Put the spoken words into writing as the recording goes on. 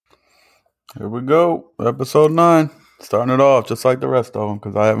Here we go. Episode 9. Starting it off just like the rest of them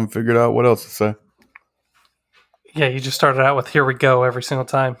because I haven't figured out what else to say. Yeah, you just started out with "Here we go" every single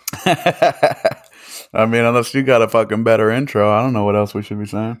time. I mean, unless you got a fucking better intro, I don't know what else we should be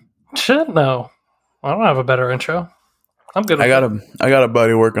saying. Shit, no. I don't have a better intro. I'm good with I got a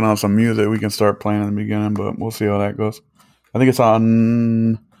buddy working on some music we can start playing in the beginning, but we'll see how that goes. I think it's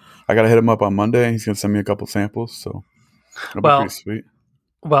on. I gotta hit him up on Monday. He's gonna send me a couple samples, so it'll be pretty sweet.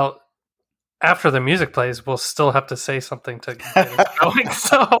 Well, after the music plays, we'll still have to say something to get it going.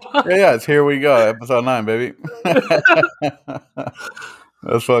 So yeah, it's Here We Go, episode 9, baby.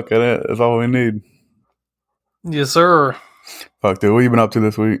 That's fucking it. That's all we need. Yes, sir. Fuck, dude, what you been up to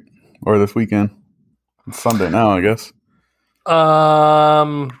this week or this weekend? It's Sunday now, I guess.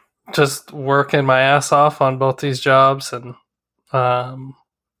 Just working my ass off on both these jobs, and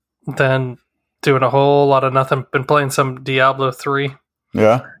then doing a whole lot of nothing. Been playing some Diablo 3.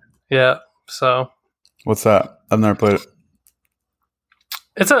 Yeah. So what's that? I've never played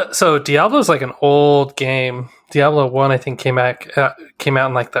it. So Diablo's like an old game. Diablo 1, I think, came out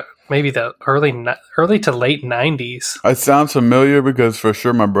in like the early to late 90s. It sounds familiar because for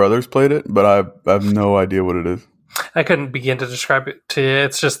sure my brothers played it, but I have no idea what it is. I couldn't begin to describe it to you.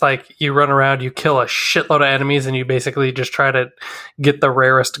 It's just like you run around, you kill a shitload of enemies, and you basically just try to get the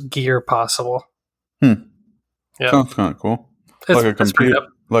rarest gear possible. Yeah, sounds kind of cool. Like a computer,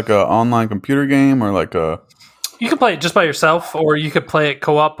 like an online computer game, or like a. You can play it just by yourself, or you could play it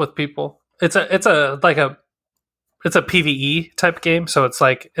co-op with people. It's a PvE type game, so it's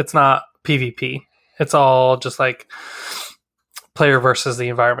not PvP. It's all just like player versus the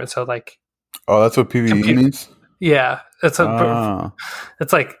environment. So like, oh, that's what PvE means. Yeah, it's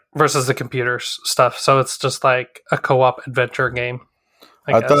like versus the computer stuff. So it's just like a co-op adventure game.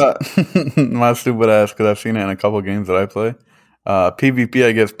 I thought my stupid ass, because I've seen it in a couple of games that I play. PvP,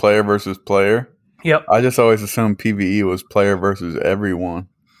 I guess, player versus player. Yep. I just always assumed PvE was player versus everyone.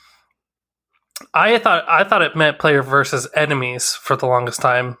 I thought it meant player versus enemies for the longest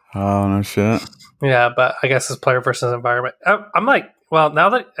time. Oh, no shit. Yeah, but I guess it's player versus environment. I'm like, well, now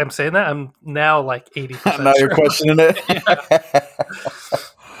that I'm saying that, I'm now like 80%. Now you're questioning it?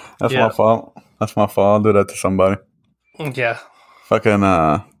 That's my fault. I'll do that to somebody. Yeah. Fucking,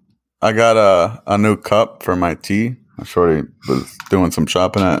 I got a new cup for my tea. My shorty was doing some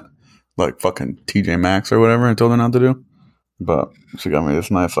shopping at like fucking TJ Maxx or whatever I told her not to do. But she got me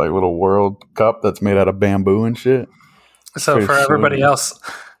this nice like little world cup that's made out of bamboo and shit. So for everybody else,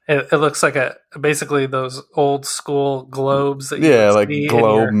 it looks like basically those old school globes that like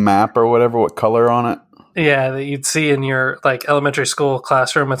globe map or whatever with color on it. Yeah, that you'd see in your like elementary school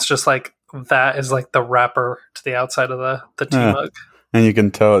classroom. It's just like that is like the wrapper to the outside of the tea mug. And you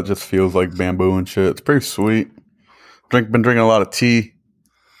can tell it just feels like bamboo and shit. It's pretty sweet. Been drinking a lot of tea.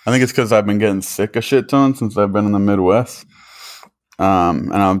 I think it's because I've been getting sick a shit ton since I've been in the Midwest.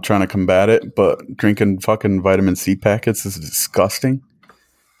 And I'm trying to combat it, but drinking fucking vitamin C packets is disgusting.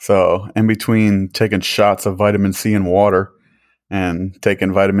 So in between taking shots of vitamin C and water and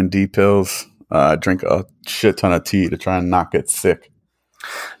taking vitamin D pills, I drink a shit ton of tea to try and not get sick.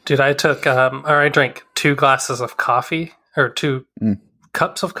 Dude, I drank 2 glasses of coffee, or 2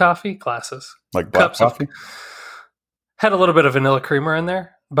 cups of coffee, glasses. Like black cups coffee? Had a little bit of vanilla creamer in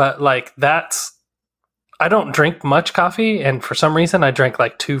there, but like I don't drink much coffee, and for some reason I drank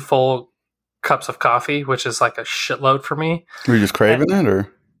like 2 full cups of coffee, which is like a shitload for me. Were you just craving it,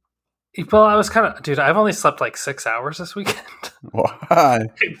 or? Well, I was kind of, dude, I've only slept like 6 hours this weekend. Why?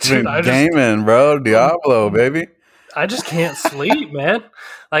 Dude, gaming, bro. Diablo, baby. I just can't sleep, man.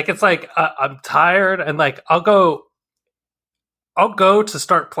 Like, it's like, I'm tired, and like, I'll go to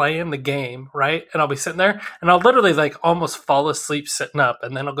start playing the game, right? And I'll be sitting there, and I'll literally like almost fall asleep sitting up,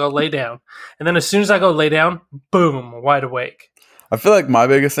 and then I'll go lay down. And then as soon as I go lay down, boom, wide awake. I feel like my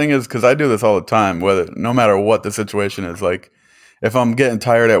biggest thing is, because I do this all the time, no matter what the situation is, like, if I'm getting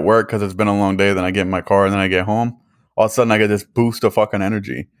tired at work because it's been a long day, then I get in my car and then I get home, all of a sudden I get this boost of fucking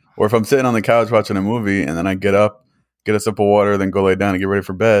energy. Or if I'm sitting on the couch watching a movie and then I get up, get a sip of water, then go lay down and get ready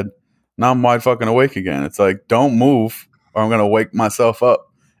for bed, now I'm wide fucking awake again. It's like, don't move or I'm going to wake myself up.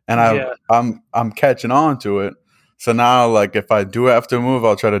 And I'm catching on to it. So now, like, if I do have to move,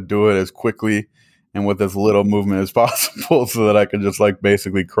 I'll try to do it as quickly and with as little movement as possible so that I can just like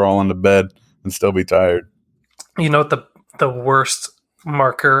basically crawl into bed and still be tired. You know what the worst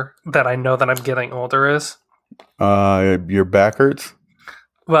marker that I know that I'm getting older is? Your back hurts?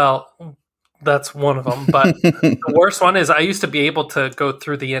 Well, that's one of them. But the worst one is I used to be able to go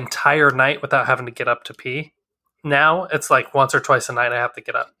through the entire night without having to get up to pee. Now it's like once or twice a night I have to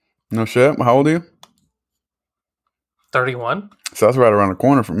get up. No shit. How old are you? 31. So that's right around the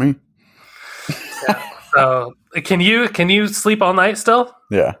corner for me. So can you sleep all night still?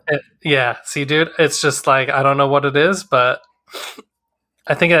 Yeah. Yeah. See, dude, it's just like I don't know what it is, but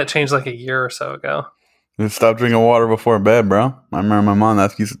I think that changed like a year or so ago. Just stop drinking water before bed, bro. I remember my mom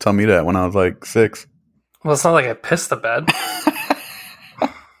used to tell me that when I was like 6. Well, it's not like I pissed the bed.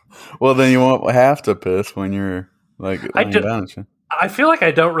 Well, then you won't have to piss when you're like I laying do. down and shit. I feel like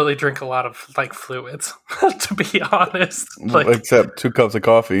I don't really drink a lot of like fluids, to be honest. Like, Except 2 cups of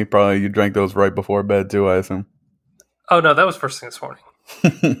coffee. Probably you drank those right before bed too, I assume. oh no, that was first thing this morning.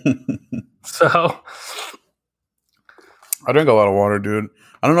 So I drink a lot of water, dude.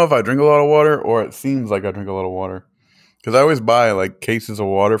 I don't know if I drink a lot of water or it seems like I drink a lot of water. Because I always buy like cases of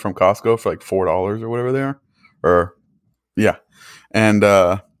water from Costco for like $4 or whatever they are. Or, yeah. And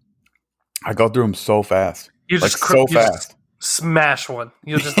I go through them so fast. you Like just so you just fast. smash one.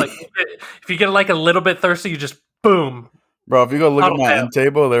 You just like if you get like a little bit thirsty, you just boom. Bro, if you go look at Bottle my down. end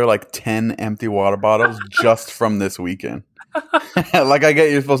table, there are like 10 empty water bottles just from this weekend. Like I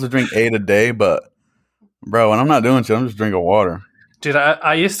get you're supposed to drink 8 a day, but bro, when I'm not doing shit, I'm just drinking water. Dude,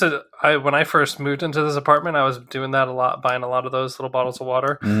 I used to when I first moved into this apartment, I was doing that a lot, buying a lot of those little bottles of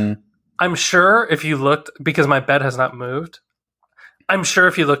water. Mm-hmm. I'm sure if you looked, because my bed has not moved, I'm sure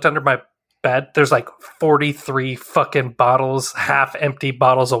if you looked under my bed, there's like 43 fucking bottles, half empty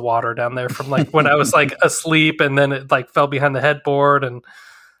bottles of water down there from like when I was like asleep and then it like fell behind the headboard and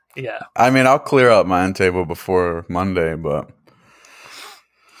yeah. I mean, I'll clear up my end table before Monday, but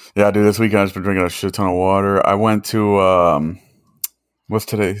yeah, dude, this weekend I've just been drinking a shit ton of water. I went to what's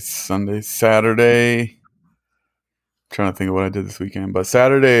today? Sunday, Saturday. Trying to think of what I did this weekend, but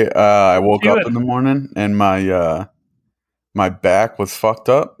Saturday I woke up in the morning and my back was fucked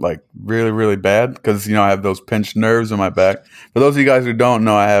up, like really, really bad because, I have those pinched nerves in my back. For those of you guys who don't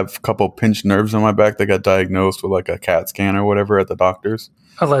know, I have a couple pinched nerves in my back that got diagnosed with like a CAT scan or whatever at the doctor's.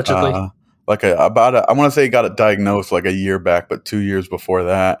 Allegedly. I want to say got it diagnosed like a year back, but 2 years before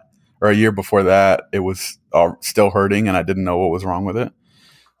that, or a year before that, it was still hurting and I didn't know what was wrong with it.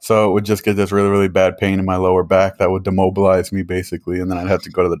 So it would just get this really, really bad pain in my lower back that would demobilize me basically. And then I'd have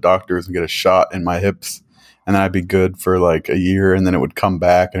to go to the doctors and get a shot in my hips. And then I'd be good for like a year and then it would come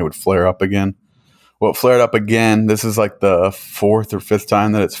back and it would flare up again. Well, it flared up again. This is like the 4th or 5th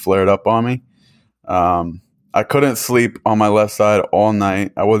time that it's flared up on me. I couldn't sleep on my left side all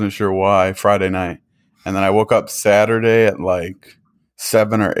night. I wasn't sure why, Friday night. And then I woke up Saturday at like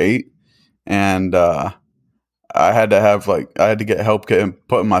 7 or 8. And I had to get help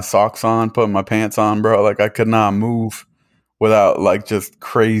putting my socks on, putting my pants on, bro. Like I could not move without like just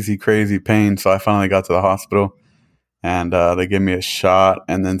crazy, crazy pain. So I finally got to the hospital and they gave me a shot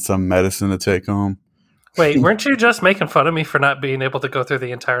and then some medicine to take home. Wait, weren't you just making fun of me for not being able to go through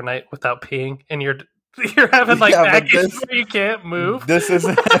the entire night without peeing? And you're having like back issues where you can't move? This is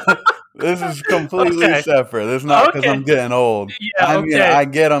this is completely separate. It's not because I'm getting old. Yeah, I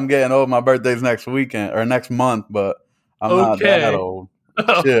get I'm getting old. My birthday's next weekend or next month, but I'm not that old.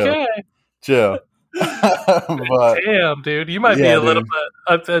 Chill. But, damn, dude, you might be a little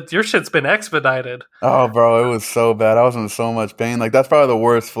bit. Your shit's been expedited. Oh, bro, it was so bad. I was in so much pain. Like that's probably the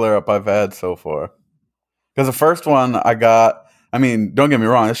worst flare up I've had so far. Because the first one I got, I mean, don't get me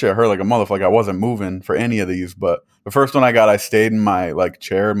wrong, this shit hurt like a motherfucker. Like I wasn't moving for any of these, but the first one I got, I stayed in my like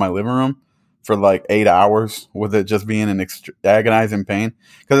chair in my living room for like 8 hours with it just being in agonizing pain.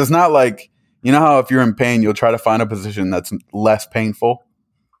 Because it's not like, you know how if you're in pain, you'll try to find a position that's less painful.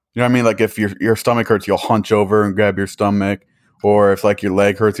 You know what I mean? Like if your stomach hurts, you'll hunch over and grab your stomach. Or if like your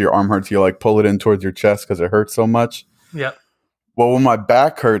leg hurts, your arm hurts, you'll like pull it in towards your chest because it hurts so much. Yeah. Well, when my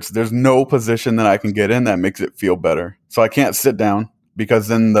back hurts, there's no position that I can get in that makes it feel better. So I can't sit down because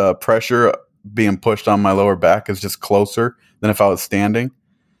then the pressure being pushed on my lower back is just closer than if I was standing.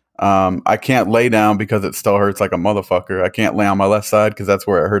 I can't lay down because it still hurts like a motherfucker. I can't lay on my left side because that's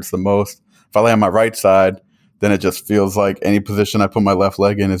where it hurts the most. If I lay on my right side, then it just feels like any position I put my left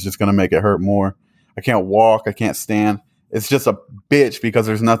leg in is just going to make it hurt more. I can't walk. I can't stand. It's just a bitch because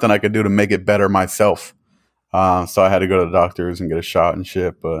there's nothing I could do to make it better myself. So I had to go to the doctors and get a shot and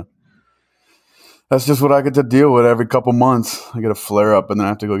shit. But that's just what I get to deal with every couple months. I get a flare up and then I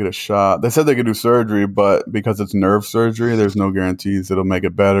have to go get a shot. They said they could do surgery, but because it's nerve surgery, there's no guarantees it'll make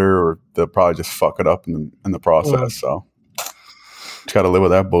it better or they'll probably just fuck it up in the process. So just got to live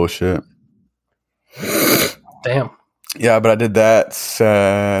with that bullshit. Damn. Yeah, but I did that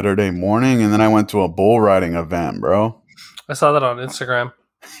Saturday morning and then I went to a bull riding event, bro. I saw that on Instagram.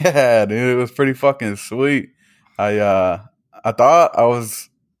 Yeah, dude, it was pretty fucking sweet. I thought I was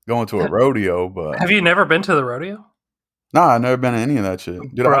going to a rodeo, but have you never been to the rodeo? Nah, I've never been to any of that shit.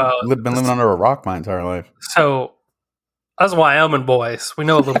 Dude, I've been living under a rock my entire life. So, us Wyoming boys, we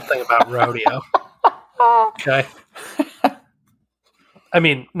know a little thing about rodeo. Okay. I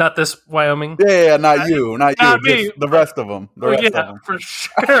mean, not this Wyoming. Yeah, not you, Not me. just the rest of them. The rest of them. For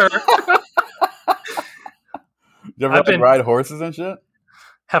sure. You ever like ride horses and shit?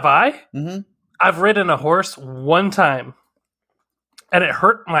 Have I? Mm-hmm. I've ridden a horse one time, and it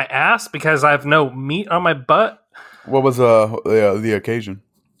hurt my ass because I have no meat on my butt. What was the occasion?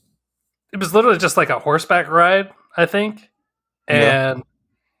 It was literally just like a horseback ride, I think, and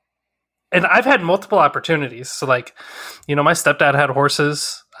I've had multiple opportunities. So, like, my stepdad had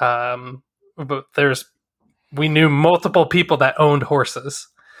horses, but we knew multiple people that owned horses,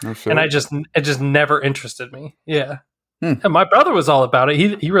 and it just never interested me. Yeah. And my brother was all about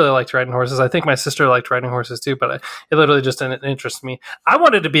it. He really liked riding horses. I think my sister liked riding horses too, but it literally just didn't interest me. I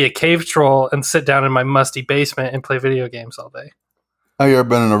wanted to be a cave troll and sit down in my musty basement and play video games all day. Have you ever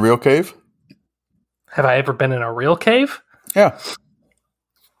been in a real cave? Have I ever been in a real cave? Yeah.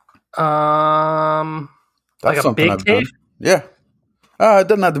 Like a big cave? Yeah. It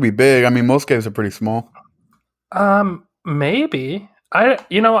doesn't have to be big. I mean, most caves are pretty small. Maybe.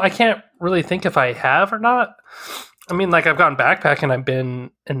 I can't really think if I have or not. I mean, like, I've gone backpacking, I've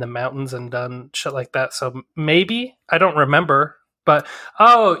been in the mountains and done shit like that. So maybe. I don't remember. But,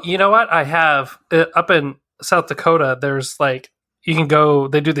 you know what? I have. Up in South Dakota, there's like, you can go,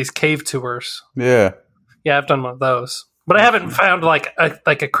 they do these cave tours. Yeah. Yeah, I've done one of those. But I haven't found like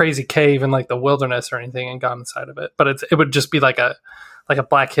a crazy cave in like the wilderness or anything and gone inside of it. But it would just be like a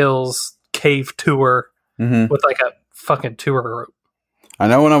Black Hills cave tour with like a fucking tour group. I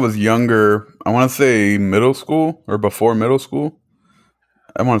know when I was younger, I want to say middle school or before middle school.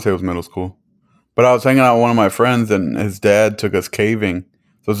 I want to say it was middle school. But I was hanging out with one of my friends and his dad took us caving.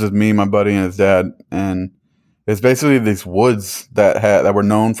 So it's just me, my buddy, and his dad. And it's basically these woods that were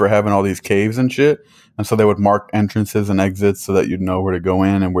known for having all these caves and shit. And so they would mark entrances and exits so that you'd know where to go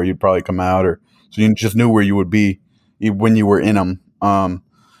in and where you'd probably come out. Or so you just knew where you would be when you were in them.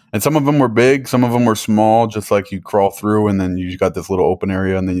 And some of them were big, some of them were small, just like you crawl through and then you got this little open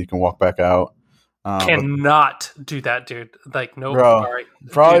area and then you can walk back out. Cannot do that, dude. Like, no, bro,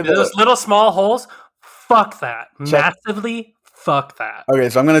 probably dude, those little small holes. Fuck that. Massively fuck that. Okay,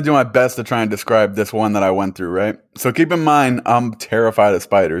 so I'm going to do my best to try and describe this one that I went through, right? So keep in mind, I'm terrified of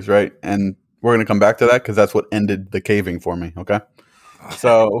spiders, right? And we're going to come back to that because that's what ended the caving for me, okay?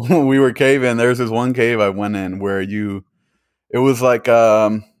 So we were caving. There's this one cave I went in where it was like,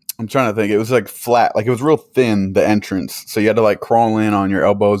 I'm trying to think. It was like flat, like it was real thin, the entrance. So you had to like crawl in on your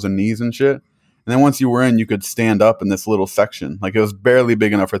elbows and knees and shit. And then once you were in, you could stand up in this little section. Like it was barely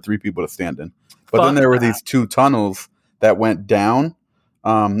big enough for 3 people to stand in. But then there were these 2 tunnels that went down.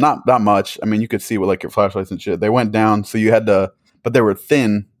 Not much. I mean, you could see with like your flashlights and shit. They went down, so you had to, but they were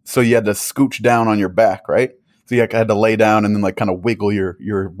thin, so you had to scooch down on your back, right? So you had to lay down and then like kind of wiggle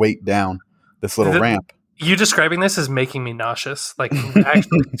your weight down this little ramp. You describing this is making me nauseous. Like,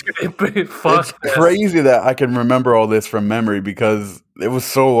 actually, fuck. It's crazy that I can remember all this from memory because it was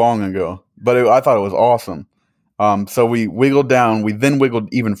so long ago. But I thought it was awesome. So we wiggled down. We then wiggled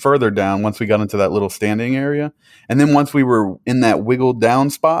even further down once we got into that little standing area. And then once we were in that wiggled down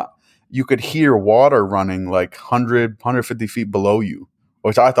spot, you could hear water running like 150 feet below you,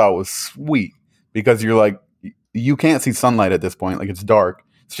 which I thought was sweet because you're like, you can't see sunlight at this point. Like it's dark.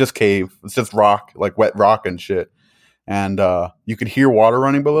 It's just cave. It's just rock, like wet rock and shit. And you could hear water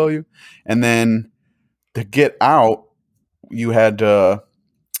running below you. And then to get out, you had to,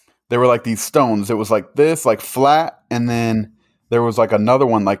 there were like these stones. It was like this, like flat. And then there was like another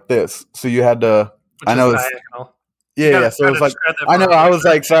one like this. So you had to, I know this. Yeah. So it was like, I know, I was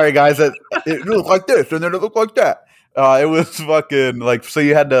like, sorry guys, it looked like this. And then it looked like that. It was fucking like, so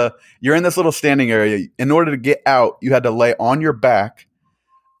you're in this little standing area. In order to get out, you had to lay on your back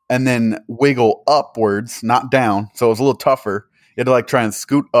and then wiggle upwards, not down. So it was a little tougher. You had to like try and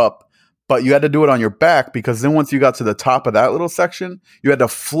scoot up, but you had to do it on your back because then once you got to the top of that little section, you had to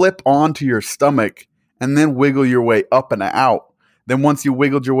flip onto your stomach and then wiggle your way up and out. Then once you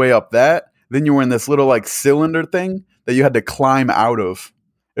wiggled your way up that, then you were in this little like cylinder thing that you had to climb out of.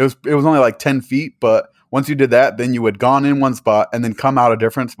 It was only like 10 feet, but once you did that, then you had gone in one spot and then come out a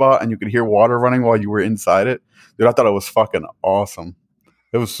different spot and you could hear water running while you were inside it. Dude, I thought it was fucking awesome.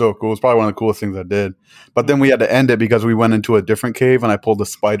 It was so cool. It's probably one of the coolest things I did. But then we had to end it because we went into a different cave and I pulled a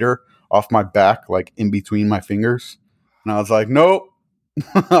spider off my back, like in between my fingers. And I was like, nope,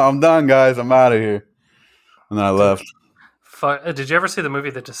 I'm done, guys. I'm out of here. And then I left. Did you ever see the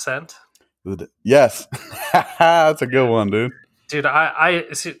movie The Descent? Yes. That's a good one, dude. Dude,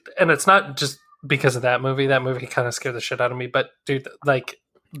 I see, and it's not just because of that movie. That movie kind of scared the shit out of me. But, dude, like,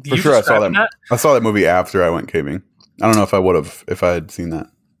 for sure, I saw that movie after I went caving. I don't know if I would have if I had seen that.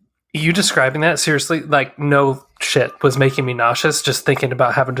 You describing that seriously, like no shit, was making me nauseous just thinking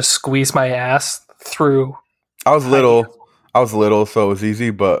about having to squeeze my ass through. I was little. So it was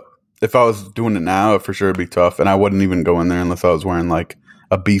easy. But if I was doing it now, it for sure would be tough. And I wouldn't even go in there unless I was wearing like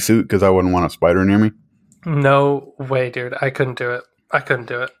a bee suit because I wouldn't want a spider near me. No way, dude. I couldn't do it.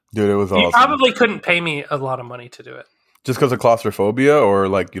 Dude, it was awesome. You probably couldn't pay me a lot of money to do it. Just because of claustrophobia, or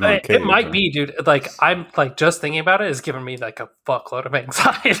like It might be, dude. Like I'm like just thinking about it is giving me like a fuckload of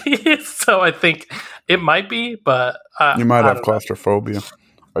anxiety. So I think it might be, but you might have claustrophobia.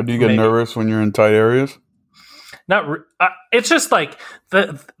 Or do you get nervous when you're in tight areas? It's just like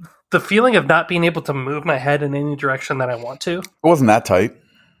the feeling of not being able to move my head in any direction that I want to. It wasn't that tight.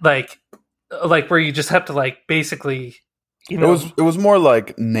 Like where you just have to like basically. You know, it was more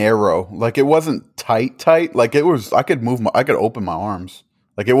like narrow. Like it wasn't tight. Like it was. I could open my arms.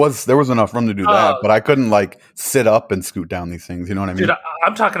 Like there was enough room to do that, but I couldn't like sit up and scoot down these things. You know what I mean? Dude,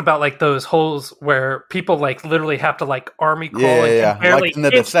 I'm talking about like those holes where people like literally have to like army crawl. Yeah. Like in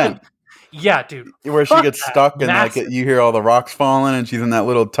the descent. Yeah, dude. Where she gets stuck and like you hear all the rocks falling, and she's in that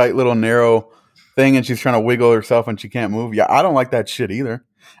little tight, little narrow thing, and she's trying to wiggle herself and she can't move. Yeah, I don't like that shit either.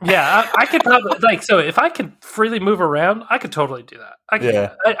 Yeah, I could probably like so if I could freely move around, I could totally do that.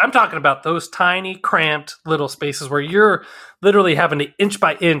 I'm talking about those tiny, cramped little spaces where you're literally having to inch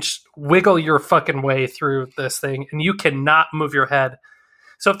by inch wiggle your fucking way through this thing, and you cannot move your head.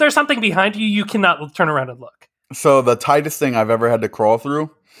 So if there's something behind you, you cannot turn around and look. So the tightest thing I've ever had to crawl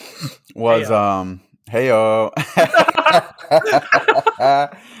through was heyo.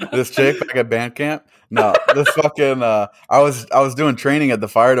 This chick back at band camp. No, this fucking I was doing training at the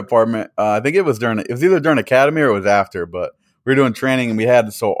fire department. I think it was either during academy or it was after, but we were doing training and we had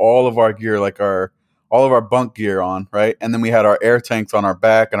all of our gear, like all of our bunk gear on, right? And then we had our air tanks on our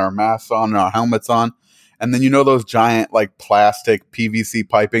back and our masks on and our helmets on. And then those giant like plastic PVC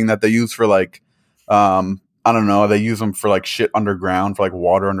piping that they use for like I don't know, they use them for like shit underground, for like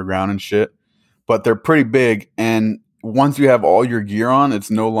water underground and shit. But they're pretty big, and once you have all your gear on,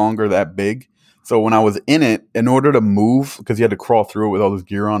 it's no longer that big. So when I was in it, in order to move, because you had to crawl through it with all this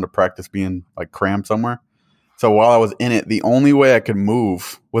gear on to practice being like crammed somewhere. So while I was in it, the only way I could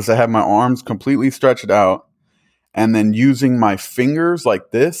move was to have my arms completely stretched out and then using my fingers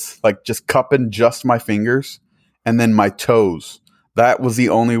like this, like just cupping just my fingers and then my toes. That was the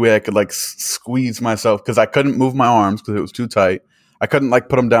only way I could like squeeze myself because I couldn't move my arms because it was too tight. I couldn't like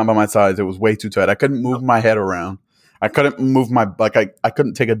put them down by my sides. It was way too tight. I couldn't move my head around. I couldn't move I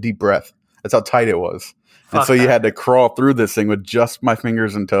couldn't take a deep breath. That's how tight it was. And so you had to crawl through this thing with just my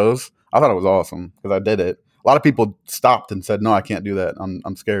fingers and toes. I thought it was awesome because I did it. A lot of people stopped and said, no, I can't do that.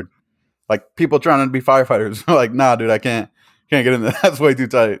 I'm scared. Like people trying to be firefighters are like, nah, dude, I can't get in there. That's way too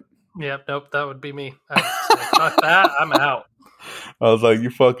tight. Yeah, nope, that would be me. Like, fuck that, I'm out. I was like, you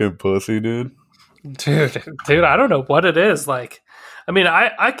fucking pussy, dude. Dude, I don't know what it is. Like, I mean,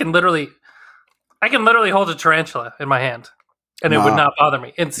 I can literally hold a tarantula in my hand. And it would not bother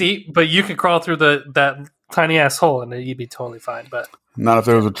me. And see, but you could crawl through that tiny ass hole and you'd be totally fine. But not if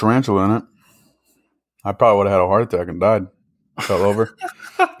there was a tarantula in it. I probably would have had a heart attack and died. Fell over.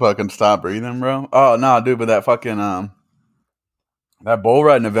 Fucking stop breathing, bro. Oh no, dude, but that fucking that bull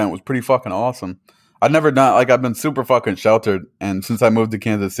riding event was pretty fucking awesome. I've never done like I've been super fucking sheltered, and since I moved to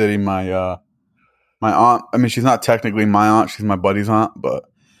Kansas City, my aunt, I mean she's not technically my aunt, she's my buddy's aunt, but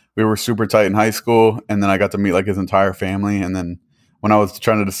we were super tight in high school, and then I got to meet like his entire family. And then when I was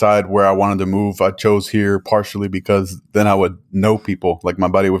trying to decide where I wanted to move, I chose here partially because then I would know people. Like my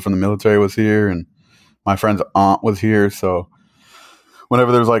buddy from the military was here, and my friend's aunt was here. So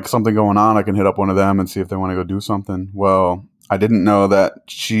whenever there's like something going on, I can hit up one of them and see if they want to go do something. Well, I didn't know that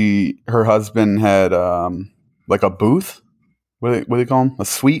her husband had like a booth. What do they call them?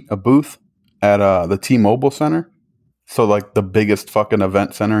 A booth at the T-Mobile Center. So, like, the biggest fucking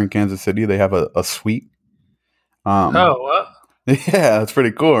event center in Kansas City, they have a suite. What? Yeah, that's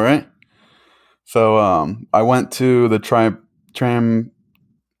pretty cool, right? So, I went to the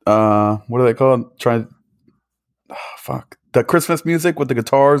what are they called? The Christmas music with the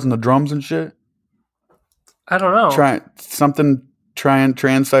guitars and the drums and shit. I don't know.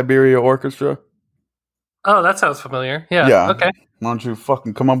 Trans-Siberia Orchestra. Oh, that sounds familiar. Yeah. Okay. Why don't you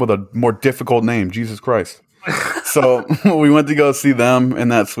fucking come up with a more difficult name? Jesus Christ. So we went to go see them in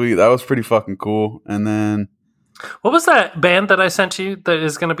that suite. That was pretty fucking cool. And then, what was that band that I sent you that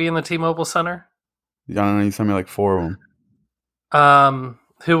is going to be in the T-Mobile Center? I don't know. You sent me like 4 of them.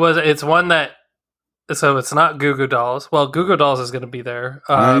 Who was it? It's one that. So it's not Goo Goo Dolls. Well, Goo Goo Dolls is going to be there.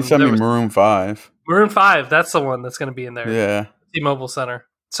 You sent me Maroon 5. Maroon 5. That's the one that's going to be in there. Yeah. T-Mobile Center.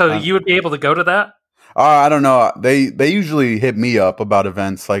 So you would be able to go to that? I don't know. They usually hit me up about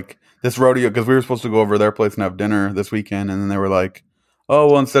events. Like this rodeo, because we were supposed to go over their place and have dinner this weekend, and then they were like, "Oh,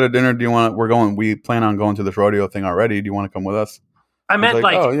 well, instead of dinner, do you want? We plan on going to this rodeo thing already. Do you want to come with us?" I I was meant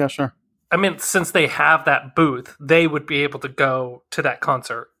like, "Oh, yeah, sure." I meant since they have that booth, they would be able to go to that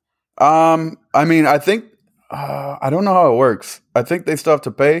concert. I mean, I think I don't know how it works. I think they still have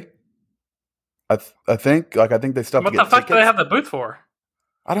to pay. I think they still have What to the get fuck do they tickets. have the booth for?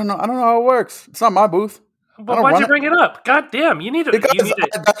 I don't know. I don't know how it works. It's not my booth. I Well, don't why'd run you it bring it up? God damn, you need to because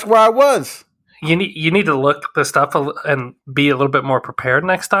that's where I was. you need to look this stuff and be a little bit more prepared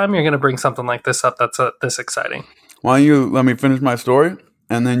next time you're going to bring something like this up that's this exciting. Why don't you let me finish my story,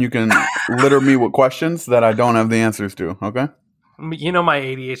 and then you can litter me with questions that I don't have the answers to. Okay. You know, my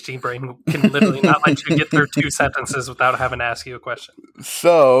ADHD brain can literally not let you get through 2 sentences without having to ask you a question.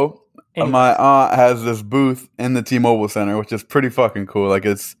 So Anyways. my aunt has this booth in the T-Mobile Center, which is pretty fucking cool. Like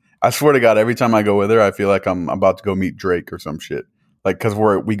I swear to God, every time I go with her, I feel like I'm about to go meet Drake or some shit. Like, cause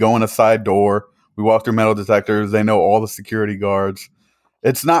we go in a side door, we walk through metal detectors. They know all the security guards.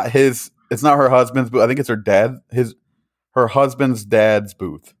 It's not her husband's booth. I think it's her husband's dad's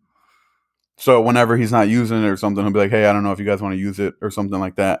booth. So whenever he's not using it or something, he'll be like, "Hey, I don't know if you guys want to use it," or something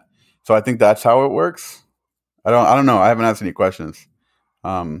like that. So I think that's how it works. I don't know. I haven't asked any questions.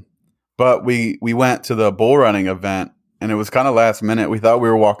 But we went to the bull running event, and it was kind of last minute. We thought we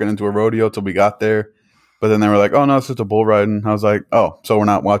were walking into a rodeo till we got there, but then they were like, "Oh no, it's just a bull riding." I was like, "Oh, so we're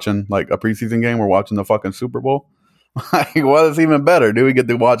not watching like a preseason game? We're watching the fucking Super Bowl." Like, well, it's even better, dude. We get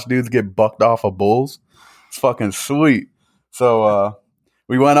to watch dudes get bucked off of bulls. It's fucking sweet. So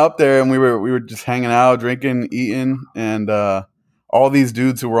we went up there and we were just hanging out, drinking, eating, and all these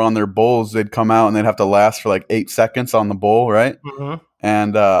dudes who were on their bulls, they'd come out and they'd have to last for like 8 seconds on the bull, right? Mm-hmm.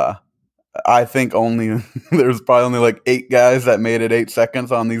 And I think there's probably only like 8 guys that made it 8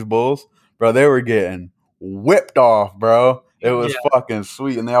 seconds on these bulls, bro. They were getting whipped off, bro. It was fucking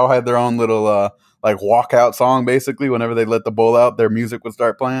sweet, and they all had their own little like walkout song. Basically, whenever they let the bull out, their music would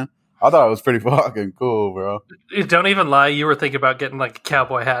start playing. I thought it was pretty fucking cool, bro. Don't even lie. You were thinking about getting like a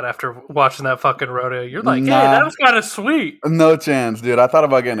cowboy hat after watching that fucking rodeo. You're like, Nah. hey, that was kind of sweet. No chance, dude. I thought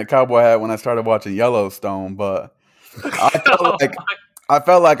about getting a cowboy hat when I started watching Yellowstone, but I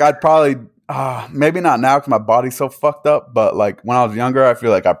felt like I'd probably maybe not now because my body's so fucked up. But like when I was younger, I feel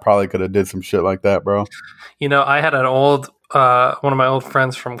like I probably could have did some shit like that, bro. You know, I had an old one of my old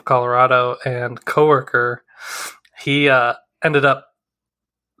friends from Colorado and coworker. He ended up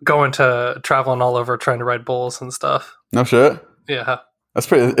traveling all over trying to ride bulls and stuff. No shit. Yeah, that's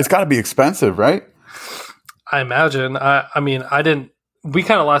pretty. It's got to be expensive, right? I imagine. I mean, I didn't. We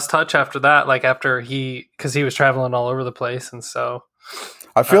kind of lost touch after that. Like because he was traveling all over the place, and so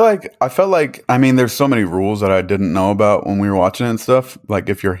I felt like. I mean, there's so many rules that I didn't know about when we were watching it and stuff. Like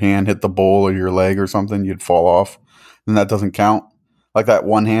if your hand hit the bull or your leg or something, you'd fall off, and that doesn't count. Like that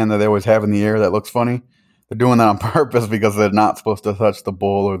one hand that they always have in the air that looks funny. They're doing that on purpose because they're not supposed to touch the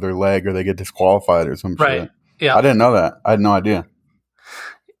bull or their leg or they get disqualified or some shit. Yeah. I didn't know that. I had no idea.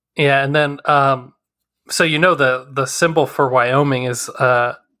 Yeah, and then so you know the symbol for Wyoming is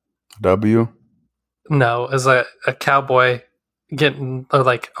W? No, is a cowboy getting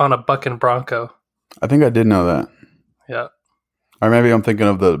like on a bucking bronco. I think I did know that. Yeah. Or maybe I'm thinking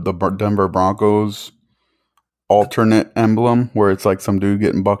of the Denver Broncos alternate emblem where it's like some dude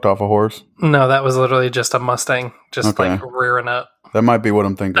getting bucked off a horse. No, that was literally just a Mustang like rearing up. That might be what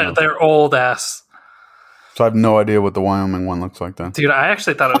I'm thinking of. They're old ass. So I have no idea what the Wyoming one looks like then. Dude, I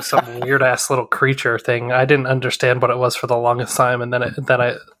actually thought it was some weird ass little creature thing. I didn't understand what it was for the longest time, and then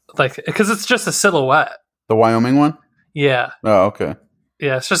I because it's just a silhouette. The Wyoming one? Yeah. Oh, okay.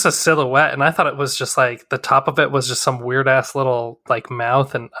 Yeah, it's just a silhouette, and I thought it was just like the top of it was just some weird ass little like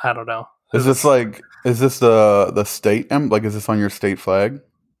mouth, and I don't know. Is this the state like is this on your state flag?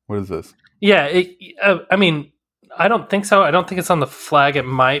 What is this? Yeah, I mean, I don't think so. I don't think it's on the flag. It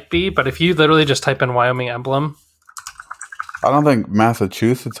might be, but if you literally just type in Wyoming emblem, I don't think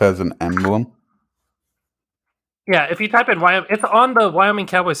Massachusetts has an emblem. Yeah, if you type in Wyoming, it's on the Wyoming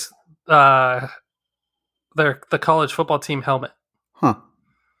Cowboys, the college football team helmet. Huh.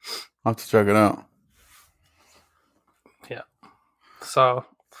 I'll have to check it out. Yeah. So.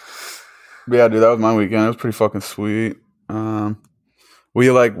 Yeah, dude, that was my weekend. It was pretty fucking sweet.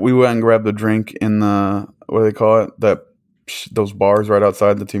 We went and grabbed a drink in the, what do they call it? Those bars right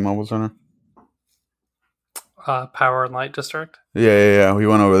outside the T-Mobile Center. Power and Light District. Yeah. We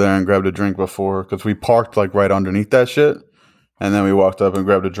went over there and grabbed a drink before because we parked like right underneath that shit, and then we walked up and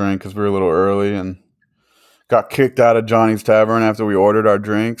grabbed a drink because we were a little early and got kicked out of Johnny's Tavern after we ordered our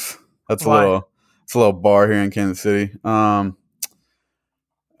drinks. It's a little bar here in Kansas City.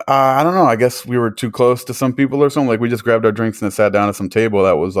 I don't know. I guess we were too close to some people or something. Like we just grabbed our drinks and sat down at some table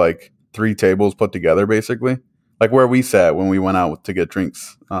that was like 3 tables put together, basically, like where we sat when we went out to get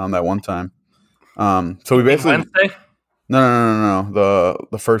drinks that one time. So we basically Wednesday no.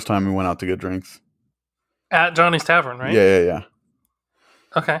 The first time we went out to get drinks at Johnny's Tavern, right? Yeah.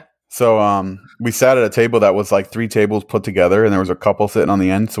 Okay. So we sat at a table that was like 3 tables put together, and there was a couple sitting on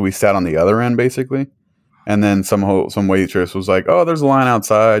the end. So we sat on the other end, basically. And then some waitress was like, "Oh, there's a line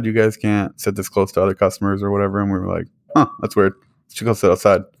outside. You guys can't sit this close to other customers or whatever." And we were like, "Huh, that's weird. Should go sit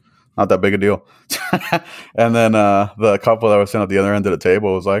outside. Not that big a deal." And then the couple that was sitting at the other end of the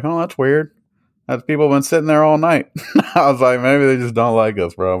table was like, "Oh, that's weird. That people have been sitting there all night." I was like, maybe they just don't like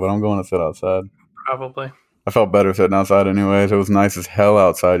us, bro. But I'm going to sit outside. Probably. I felt better sitting outside anyways. It was nice as hell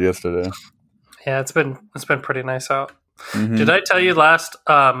outside yesterday. Yeah, it's been pretty nice out. Mm-hmm. Did I tell you last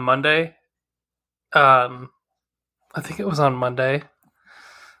Monday? I think it was on Monday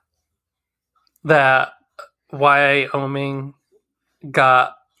that Wyoming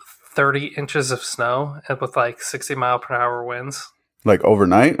got 30 inches of snow and with like 60-mile-per-hour winds. Like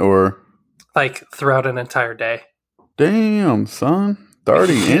overnight or? Like throughout an entire day. Damn, son.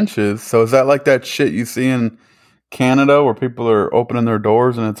 30 inches. So is that like that shit you see in Canada where people are opening their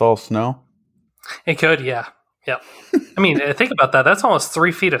doors and it's all snow? It could, yeah. Yep. I mean, think about that. That's almost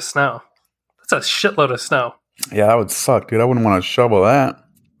 3 feet of snow. That's a shitload of snow. Yeah, that would suck, dude. I wouldn't want to shovel that.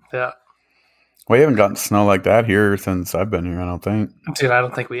 Yeah. We haven't gotten snow like that here since I've been here, I don't think. Dude, I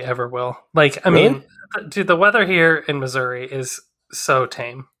don't think we ever will. Like, I Really? mean, dude, the weather here in Missouri is so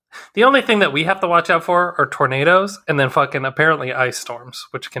tame. The only thing that we have to watch out for are tornadoes and then fucking apparently ice storms,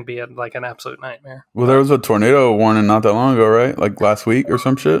 which can be like an absolute nightmare. Well, there was a tornado warning not that long ago, right? Like last week or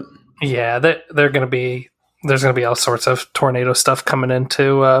some shit? Yeah, there's going to be all sorts of tornado stuff coming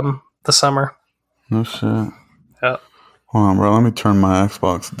into the summer. No shit. Yeah. Hold on, bro. Let me turn my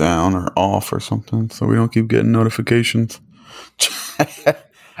Xbox down or off or something so we don't keep getting notifications.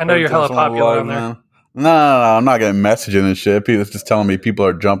 I know you're hella popular on there. Man. No. I'm not getting messaging and shit. People just telling me people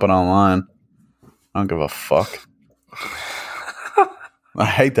are jumping online. I don't give a fuck. I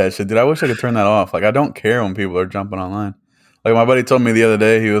hate that shit, dude. I wish I could turn that off. Like, I don't care when people are jumping online. Like, my buddy told me the other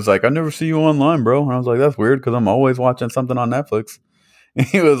day, he was like, "I never see you online, bro." And I was like, "That's weird because I'm always watching something on Netflix." And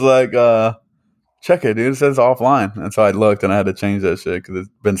he was like, "Check it, dude. It says offline." And so I looked and I had to change that shit because it's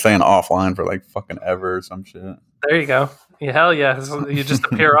been saying offline for like fucking ever or some shit. There you go. Yeah, hell yeah. You just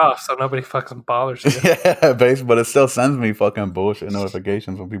appear off so nobody fucking bothers you. Yeah, basically, but it still sends me fucking bullshit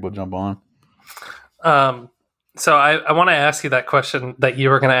notifications when people jump on. So I want to ask you that question that you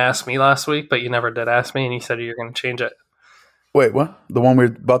were going to ask me last week, but you never did ask me, and you said you're going to change it. Wait, what? The one we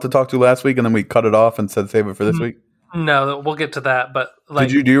were about to talk to last week, and then we cut it off and said save it for this week? No, we'll get to that. But like,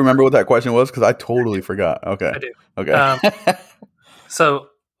 do you remember what that question was? Because I totally forgot. Okay, I do. Okay. So,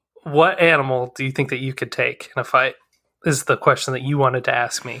 what animal do you think that you could take in a fight? Is the question that you wanted to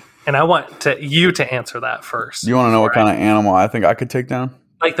ask me, and I want you to answer that first. You want to know what kind of animal I think I could take down?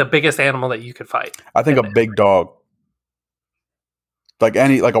 Like the biggest animal that you could fight. I think a big dog. Like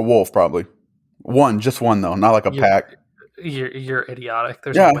a wolf, probably. Just one though, not like a pack. You're idiotic.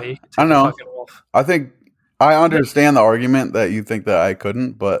 There's no way you could take I know. a fucking wolf. I think I understand the argument that you think that I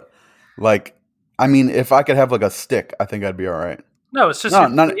couldn't, but like, I mean, if I could have like a stick, I think I'd be all right. No, it's just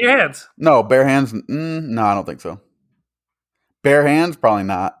your hands. No, bare hands. No, I don't think so. Bare hands, probably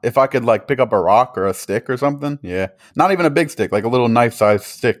not. If I could like pick up a rock or a stick or something, yeah. Not even a big stick, like a little knife-sized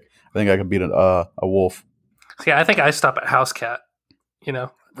stick. I think I could beat a wolf. See, I think I stop at house cat. You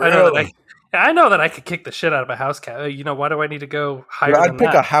know, Really? I know that I could kick the shit out of a house cat. You know, why do I need to go higher? I'd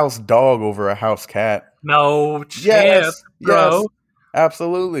pick a house dog over a house cat. No chance, Yes, bro. yes,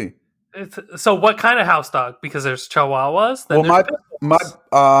 absolutely. So, what kind of house dog? Because there's Chihuahuas. Then Well,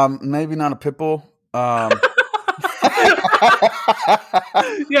 my maybe not a pit bull. Yeah,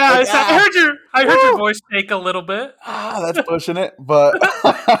 I heard your voice shake a little bit. That's pushing it, but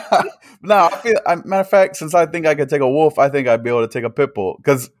no. Matter of fact, since I think I could take a wolf, I think I'd be able to take a pit bull.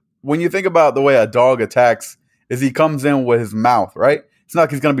 Because when you think about the way a dog attacks, is he comes in with his mouth, right? It's not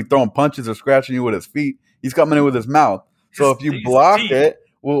like he's going to be throwing punches or scratching you with his feet. He's coming in with his mouth. So if you block it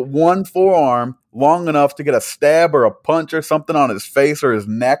with one forearm long enough to get a stab or a punch or something on his face or his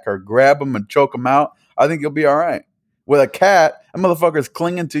neck or grab him and choke him out, I think you'll be all right. With a cat, a motherfucker's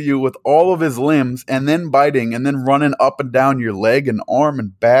clinging to you with all of his limbs and then biting and then running up and down your leg and arm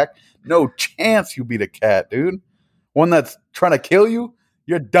and back. No chance you beat a cat, dude. One that's trying to kill you,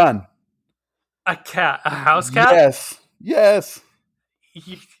 you're done. A cat, a house cat. Yes.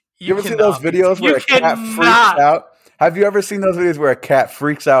 You ever see those videos where a cat freaks out? Have you ever seen those videos where a cat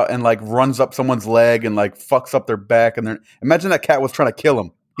freaks out and like runs up someone's leg and like fucks up their back? And imagine that cat was trying to kill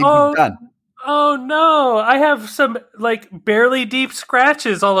him. He'd be Oh, done. oh no! I have some like barely deep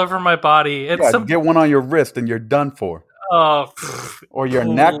scratches all over my body. It's Yeah, some get one on your wrist and you're done for. oh, Or your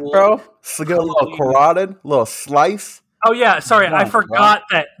neck, bro. So get a little please. carotid, little slice. Oh yeah, sorry, I Done, bro. forgot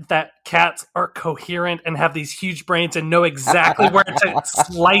that cats are coherent and have these huge brains and know exactly where to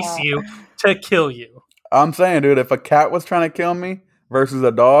slice you to kill you. I'm saying, dude, if a cat was trying to kill me versus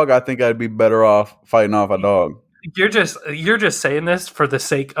a dog, I think I'd be better off fighting off a dog. You're just saying this for the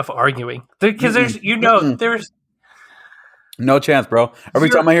sake of arguing because Mm-mm. there's No chance, bro.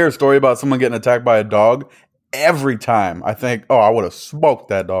 Every time I hear a story about someone getting attacked by a dog, every time I think, oh, I would have smoked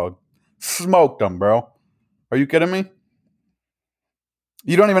that dog. Smoked them, bro. Are you kidding me?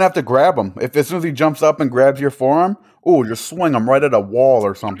 You don't even have to grab him. If as soon as he jumps up and grabs your forearm, oh, just swing him right at a wall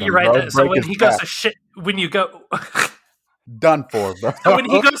or something. you're right. Bro. So Break when his he goes back. to shit, when you go, Done for, bro. so when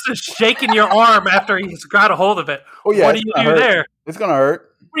he goes to shaking your arm after he's got a hold of it, Oh yeah, what do it's you gonna do hurt. there? It's gonna hurt.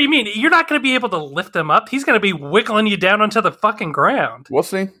 What do you mean? You're not going to be able to lift him up. He's going to be wiggling you down onto the fucking ground. We'll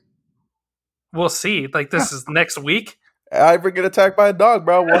see. We'll see. Like this is next week. I ever get attacked by a dog,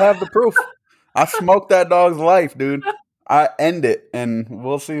 bro, we'll have the proof. I smoked that dog's life, dude. I end it, and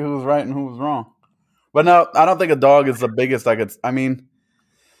we'll see who's right and who's wrong. But no, I don't think a dog is the biggest I could. I mean,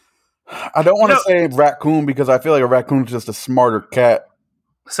 I don't want to say raccoon because I feel like a raccoon is just a smarter cat.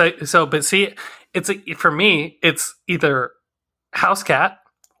 But see, for me, it's either house cat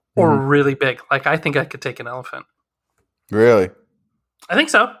or really big. Like I think I could take an elephant. Really? I think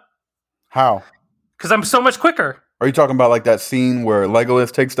so. How? Because I'm so much quicker. Are you talking about like that scene where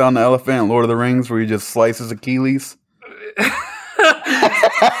Legolas takes down the elephant in Lord of the Rings where he just slices Achilles?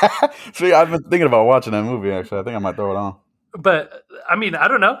 See, I've been thinking about watching that movie, actually. I think I might throw it on. But, I mean, I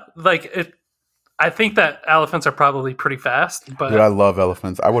don't know. Like, I think that elephants are probably pretty fast. But Dude, I love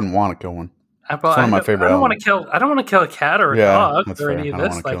elephants. I wouldn't want to kill one. It's one of my favorite I don't want to kill a cat or a dog or fair. any of I don't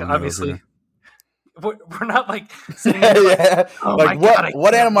this. wanna Like, kill obviously, we're not like sitting there yeah. oh like my God,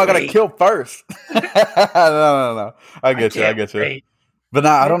 what animal am I gonna kill first? No. I get you. Wait. But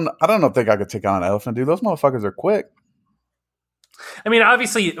nah, I don't think I could take on an elephant, dude. Those motherfuckers are quick. I mean,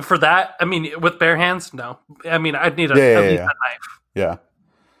 obviously, for that, I mean, with bare hands, no. I mean, I'd need a knife. Yeah.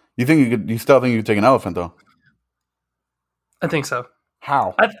 You still think you could take an elephant though? I think so.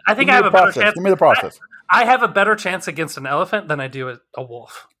 How? I think I have a better chance. Give me the process. I have a better chance against an elephant than I do a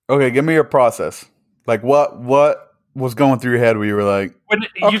wolf. Okay, give me your process. Like what was going through your head where you were like, when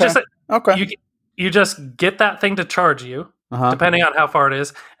you just get that thing to charge you, depending on how far it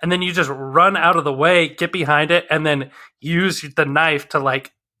is, and then you just run out of the way, get behind it, and then use the knife to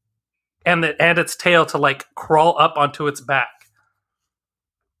like, and its tail to like crawl up onto its back.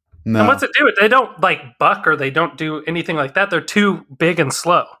 No. And what's it do? They don't like buck or they don't do anything like that. They're too big and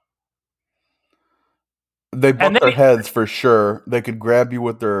slow. They buck their heads for sure. They could grab you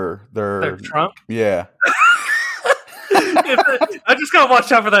with their trunk. Yeah. I just gotta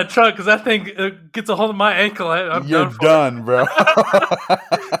watch out for that trunk because that thing gets a hold of my ankle. You're done, bro.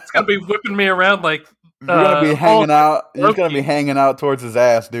 It's gonna be whipping me around like you're gonna be hanging out. You're gonna be hanging out towards his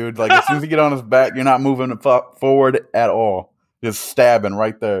ass, dude. Like as soon as you get on his back, you're not moving forward at all. Just stabbing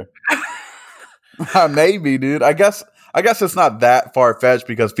right there. Maybe, dude. I guess it's not that far fetched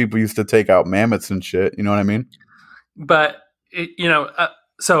because people used to take out mammoths and shit. You know what I mean? But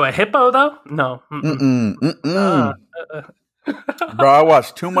so a hippo though? No. Bro, I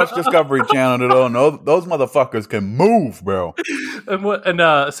watched too much Discovery Channel to know those motherfuckers can move, bro.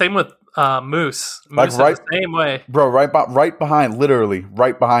 And same with moose. Moose like the same way, bro. Right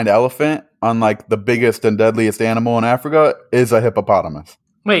behind elephant, on like the biggest and deadliest animal in Africa is a hippopotamus.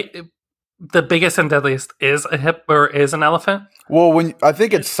 Wait, the biggest and deadliest is a or is an elephant? Well, I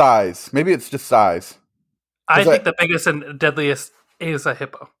think it's size. Maybe it's just size. I think the biggest and deadliest is a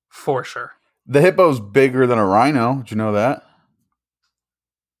hippo for sure. The hippo's bigger than a rhino. Did you know that?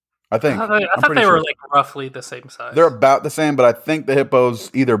 I think. I thought they were like roughly the same size. They're about the same, but I think the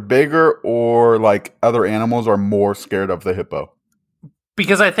hippo's either bigger or like other animals are more scared of the hippo.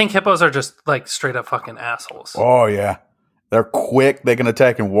 Because I think hippos are just like straight up fucking assholes. Oh yeah, they're quick. They can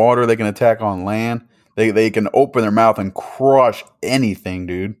attack in water. They can attack on land. They can open their mouth and crush anything,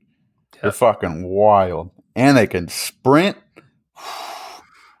 dude. Yep. They're fucking wild, and they can sprint.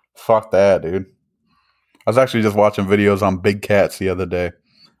 Fuck that, dude. I was actually just watching videos on big cats the other day.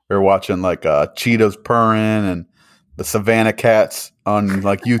 We were watching like cheetahs purring and the savannah cats on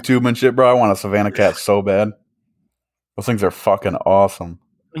like YouTube and shit, bro. I want a savannah cat so bad. Those things are fucking awesome.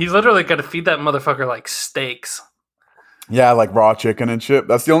 He's literally got to feed that motherfucker like steaks. Yeah, like raw chicken and shit.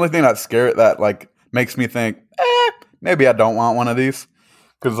 That's the only thing that like makes me think, maybe I don't want one of these.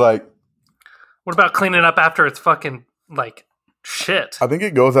 Because like, what about cleaning up after it's fucking like Shit. I think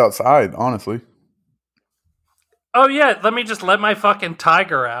it goes outside, honestly. Oh yeah, let me just let my fucking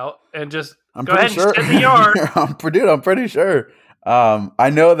tiger out and just I'm go pretty ahead and sure. shit in the yard. I'm pretty sure. I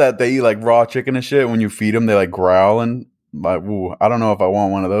know that they eat like raw chicken and shit. When you feed them, they like growl and like, ooh, I don't know if I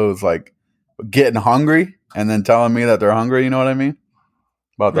want one of those. Like getting hungry and then telling me that they're hungry. You know what I mean?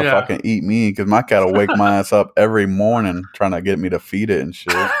 About to Yeah. fucking eat me because my cat will wake my ass up every morning trying to get me to feed it and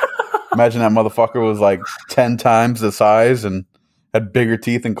shit. Imagine that motherfucker was like 10 times the size and had bigger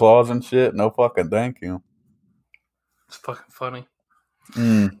teeth and claws and shit. No fucking thank you. It's fucking funny.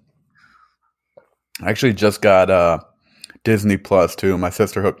 I actually just got Disney Plus too. My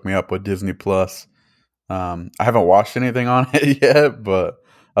sister hooked me up with Disney Plus. I haven't watched anything on it yet, but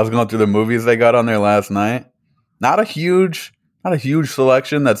I was going through the movies they got on there last night. Not a huge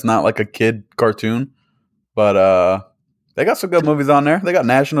selection. That's not like a kid cartoon, but they got some good movies on there. They got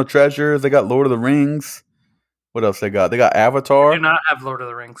National Treasures. They got Lord of the Rings. What else they got? They got They Avatar. do not have Lord of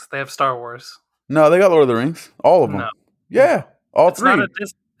the Rings. They have Star Wars. No, they got Lord of the Rings. All of them. No. Yeah, all It's three.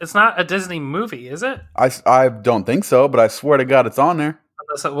 it's not a Disney movie, is it? I don't think so, but I swear to God, it's on there.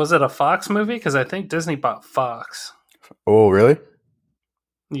 Was it a Fox movie? Because I think Disney bought Fox. Oh, really?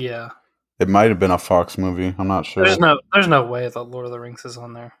 Yeah. It might have been a Fox movie. I'm not sure. There's no way that Lord of the Rings is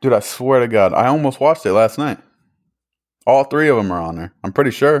on there. Dude, I swear to God, I almost watched it last night. All three of them are on there. I'm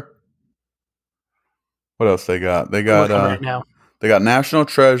pretty sure. What else they got? They got right now. They got National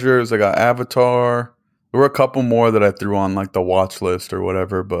Treasures. They got Avatar. There were a couple more that I threw on like the watch list or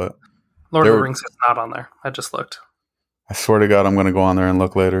whatever, but Lord of the Rings is not on there. I just looked. I swear to God, I'm going to go on there and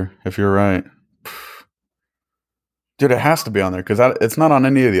look later. If you're right. Dude, it has to be on there because it's not on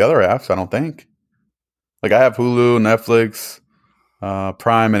any of the other apps, I don't think. Like I have Hulu, Netflix,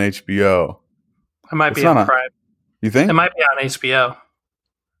 Prime, and HBO. It might be on Prime. You think? It might be on HBO.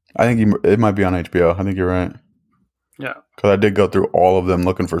 I think it might be on HBO. I think you're right. Yeah. Because I did go through all of them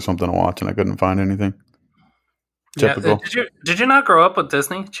looking for something to watch and I couldn't find anything. Typical. Yeah. Did you not grow up with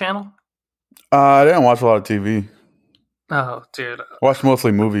Disney Channel? I didn't watch a lot of TV. Oh, dude. I watched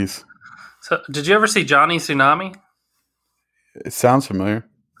mostly movies. So, did you ever see Johnny Tsunami? It sounds familiar.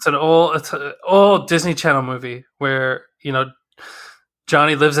 It's an old Disney Channel movie where,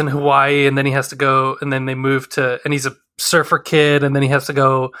 Johnny lives in Hawaii and then he has to go and then they move to, and he's a surfer kid and then he has to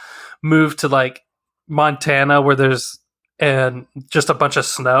go move to like Montana where there's just a bunch of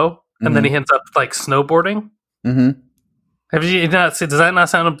snow and then he ends up like snowboarding. Mm-hmm. Have you not seen, does that not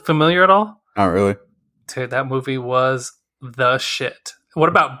sound familiar at all? Not really. Dude, that movie was the shit. What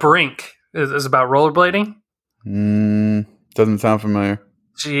about Brink? Is about rollerblading? Doesn't sound familiar.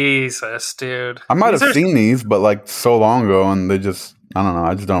 Jesus, dude. I might have seen these, but like so long ago, and I don't know.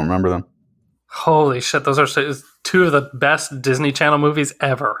 I just don't remember them. Holy shit, those are two of the best Disney Channel movies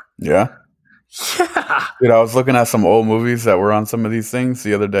ever. Yeah? Yeah. Dude, I was looking at some old movies that were on some of these things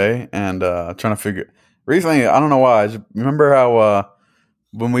the other day, and trying to figure... Recently, I don't know why, I just remember how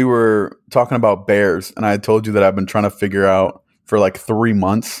when we were talking about bears, and I had told you that I've been trying to figure out for like 3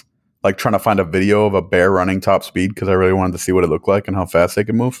 months, like trying to find a video of a bear running top speed because I really wanted to see what it looked like and how fast they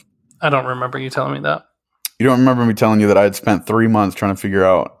could move. I don't remember you telling me that. You don't remember me telling you that I had spent 3 months trying to figure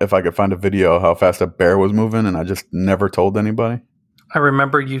out if I could find a video of how fast a bear was moving, and I just never told anybody? I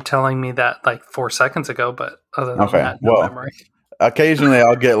remember you telling me that like 4 seconds ago, but other than that, no memory. Occasionally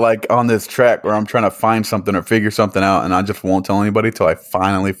I'll get like on this track where I'm trying to find something or figure something out, and I just won't tell anybody till I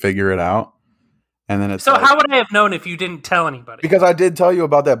finally figure it out. And then it's so how would I have known if you didn't tell anybody? Because I did tell you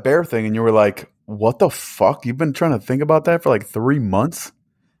about that bear thing, and you were like, "What the fuck? You've been trying to think about that for like 3 months?"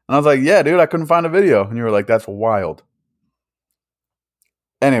 And I was like, "Yeah, dude, I couldn't find a video." And you were like, "That's wild."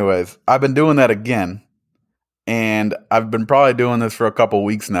 Anyways, I've been doing that again, and I've been probably doing this for a couple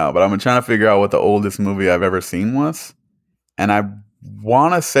weeks now. But I've been trying to figure out what the oldest movie I've ever seen was, and I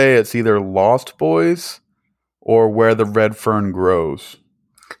want to say it's either Lost Boys or Where the Red Fern Grows.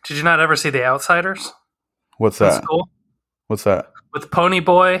 Did you not ever see The Outsiders? What's that? Cool. What's that? With Pony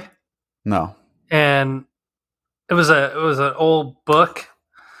Boy. No. And it was an old book.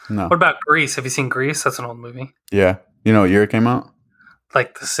 No. What about Grease? Have you seen Grease? That's an old movie. Yeah. You know what year it came out?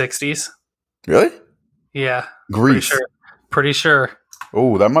 Like the 60s. Really? Yeah. Grease. Pretty sure.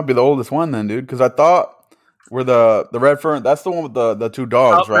 Oh, that might be the oldest one then, dude. Because I thought we're the Red Fern. That's the one with the two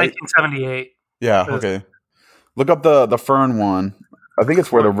dogs, right? 1978. Yeah. Okay. Look up the fern one. I think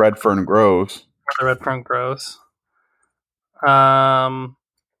it's Where the Red Fern Grows. Where the Red Fern Grows.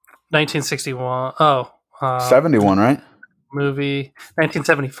 1961. 71, right? Movie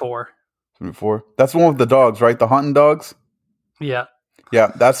 1974. 74. That's the one with the dogs, right? The hunting dogs. Yeah.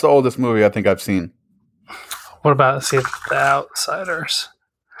 Yeah, that's the oldest movie I think I've seen. What about The Outsiders?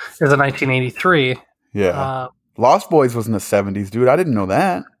 It's a 1983. Yeah. Lost Boys was in the 70s, dude. I didn't know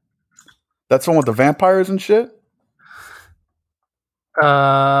that. That's the one with the vampires and shit?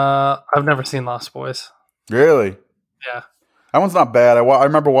 I've never seen Lost Boys. Really? Yeah. That one's not bad. I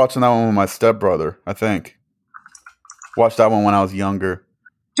remember watching that one with my stepbrother, I think. Watched that one when I was younger.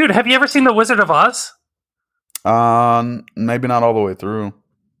 Dude, have you ever seen The Wizard of Oz? Maybe not all the way through.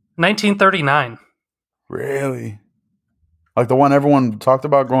 1939. Really? Like the one everyone talked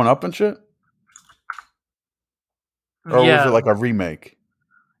about growing up and shit? Or was it like a remake?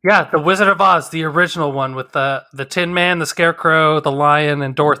 Yeah, The Wizard of Oz, the original one with the Tin Man, the Scarecrow, the Lion,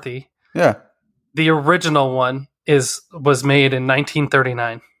 and Dorothy. Yeah. The original one was made in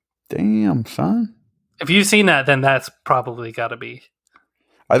 1939. Damn, son. If you've seen that, then that's probably got to be.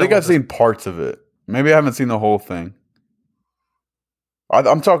 I think I've seen parts of it. Maybe I haven't seen the whole thing.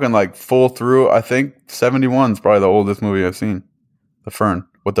 I'm talking like full through. I think 71 is probably the oldest movie I've seen. The Fern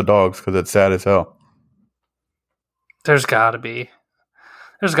with the dogs, because it's sad as hell. There's got to be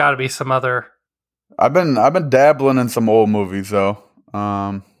some other. I've been dabbling in some old movies though.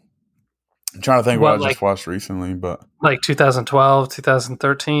 I'm trying to think what I just watched recently, but like 2012,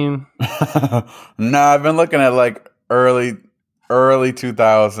 2013. No, I've been looking at like early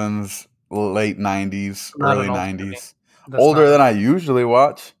 2000s, late 90s, early 90s. Older than I usually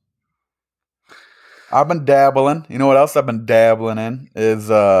watch. I've been dabbling. You know what else I've been dabbling in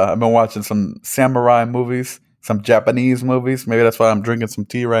is I've been watching some samurai movies, some Japanese movies. Maybe that's why I'm drinking some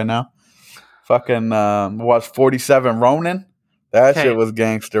tea right now. Fucking watched 47 Ronin. That shit was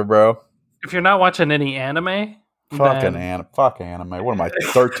gangster, bro. If you're not watching any anime, fuck anime. What am I,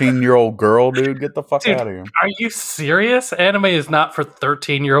 13-year-old girl, dude? Get the fuck out of here. Are you serious? Anime is not for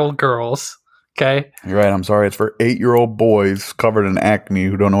 13-year-old girls. Okay? You're right. I'm sorry. It's for 8-year-old boys covered in acne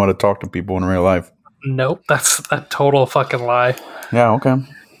who don't know how to talk to people in real life. Nope. That's a total fucking lie. Yeah, okay.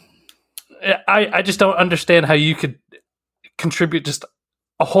 I just don't understand how you could contribute just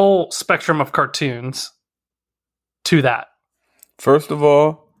a whole spectrum of cartoons to that. First of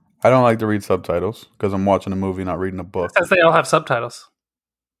all, I don't like to read subtitles because I'm watching a movie, not reading a book. Because they all have subtitles.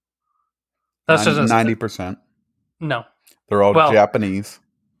 That's 90%. No. They're all Japanese.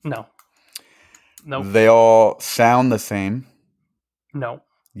 No. No. They all sound the same. No.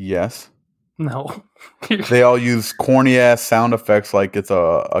 Yes. No. They all use corny ass sound effects like it's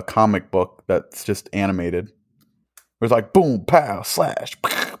a comic book that's just animated. It's like boom, pow, slash.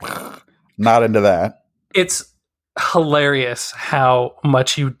 Not into that. It's hilarious how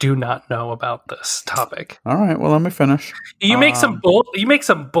much you do not know about this topic. All right, well, let me finish. You make some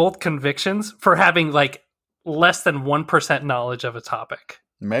bold convictions for having like less than 1% knowledge of a topic.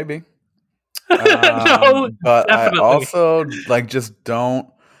 Maybe. No, but definitely. I also like just don't.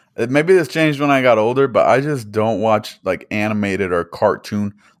 Maybe this changed when I got older, but I just don't watch like animated or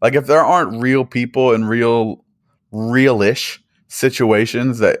cartoon. Like if there aren't real people in realish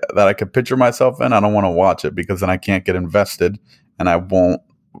situations that I could picture myself in, I don't want to watch it because then I can't get invested and I won't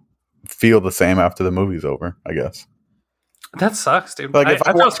feel the same after the movie's over, I guess. That sucks, dude. Like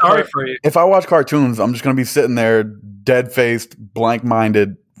I feel sorry for you. If I watch cartoons, I'm just going to be sitting there dead-faced,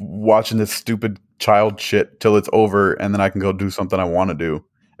 blank-minded, watching this stupid child shit till it's over and then I can go do something I want to do.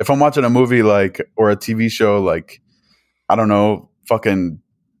 If I'm watching a movie like or a TV show like, I don't know, fucking,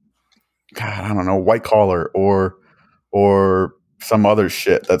 God, I don't know, White Collar or some other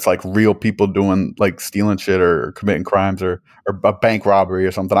shit that's like real people doing like stealing shit or committing crimes or a bank robbery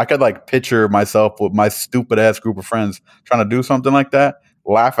or something. I could like picture myself with my stupid ass group of friends trying to do something like that,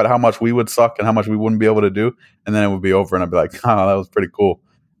 laugh at how much we would suck and how much we wouldn't be able to do, and then it would be over and I'd be like, oh, that was pretty cool.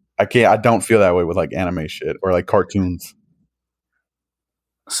 I don't feel that way with like anime shit or like cartoons.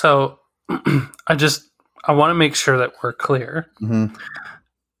 So I want to make sure that we're clear. Mm-hmm.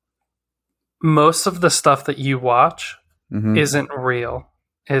 Most of the stuff that you watch isn't real.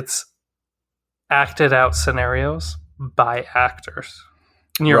 It's acted out scenarios by actors.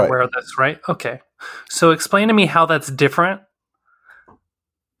 And you're aware of this, right? Okay. So explain to me how that's different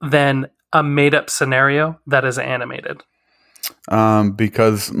than a made-up scenario that is animated.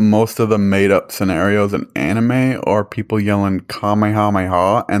 Because most of the made-up scenarios in anime are people yelling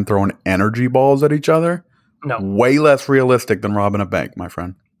Kamehameha and throwing energy balls at each other. No. Way less realistic than robbing a bank, my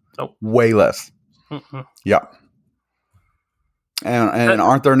friend. Nope. Way less. Mm-mm. Yeah. And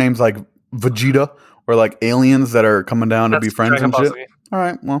aren't there names like Vegeta or like aliens that are coming down to be friends and shit? All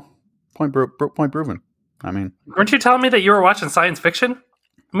right, well, point proven. I mean, weren't you telling me that you were watching science fiction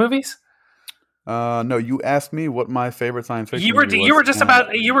movies? No, you asked me what my favorite science fiction movie was.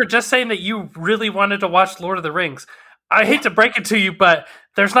 You were just saying that you really wanted to watch Lord of the Rings. I hate to break it to you, but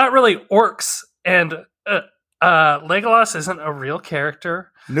there's not really orcs and Legolas isn't a real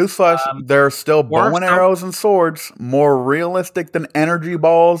character. Newsflash, there are still bow and arrows and swords more realistic than energy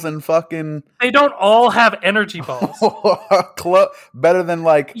balls and fucking... They don't all have energy balls. Better than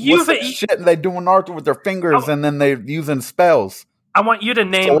like what's the shit they do in Naruto with their fingers and then they using spells. I want you to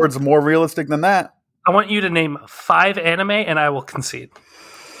name... Swords more realistic than that. I want you to name 5 anime and I will concede.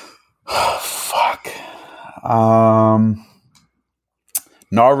 Fuck.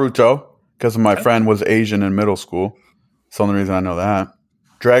 Naruto, because my friend was Asian in middle school. It's the only reason I know that.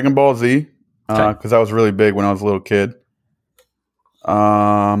 Dragon Ball Z, because that was really big when I was a little kid.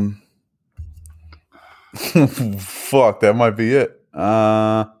 Fuck, that might be it.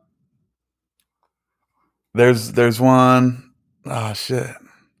 There's one. Oh shit.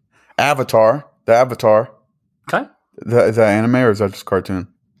 Avatar. The Avatar. Okay. Is that anime or is that just cartoon?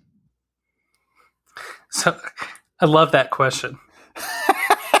 So, I love that question.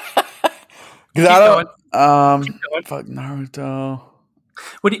 Because I don't. Fuck Naruto.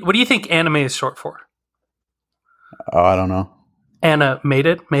 What do you think anime is short for? Oh, I don't know.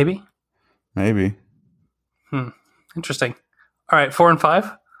 Animated, maybe. Maybe. Interesting. All right, 4 and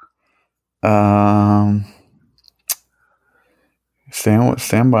 5.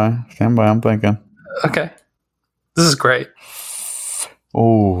 Stand by. I'm thinking. Okay, this is great.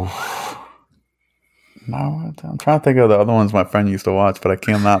 Oh, no, I'm trying to think of the other ones my friend used to watch, but I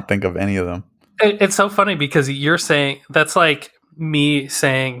cannot think of any of them. It's so funny because you're saying that's like me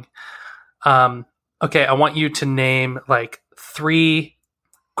saying, okay, I want you to name like 3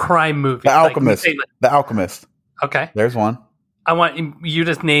 crime movies. The Alchemist. Like, The Alchemist. Okay, there's one. I want you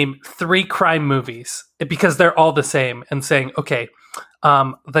to name 3 crime movies because they're all the same, and saying, okay,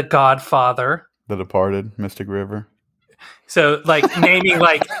 The Godfather, The Departed, Mystic River. So, like naming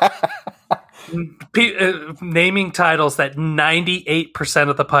like naming titles that 98%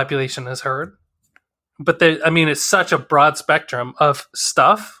 of the population has heard. But it's such a broad spectrum of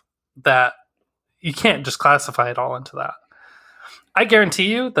stuff that you can't just classify it all into that. I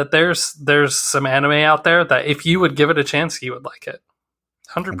guarantee you that there's some anime out there that if you would give it a chance, you would like it.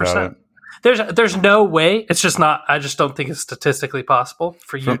 100%. There's no way. It's just not. I just don't think it's statistically possible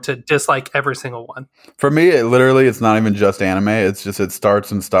for you to dislike every single one. For me, it's not even just anime. It's just it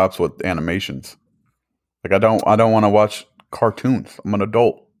starts and stops with animations. Like I don't want to watch cartoons. I'm an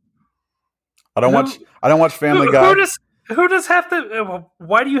adult. I don't watch Family Guy. Who does have to?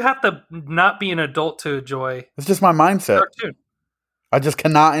 Why do you have to not be an adult to enjoy? It's just my mindset. Cartoon? I just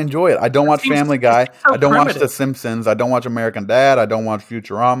cannot enjoy it. I don't watch Family Guy. So I don't primitive. watch The Simpsons. I don't watch American Dad. I don't watch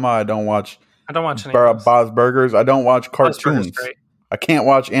Futurama. I don't watch any Bob's Burgers. I don't watch cartoons. I can't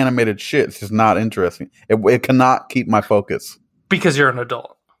watch animated shit. It's just not interesting. It cannot keep my focus. Because you're an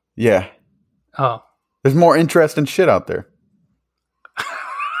adult. Yeah. Oh. There's more interesting shit out there.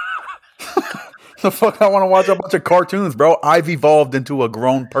 The fuck I want to watch a bunch of cartoons, bro. I've evolved into a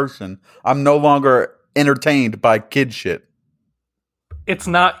grown person. I'm no longer entertained by kid shit. It's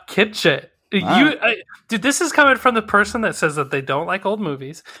not kid shit. Dude, this is coming from the person that says that they don't like old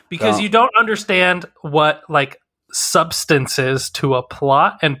movies because you don't understand what like substance is to a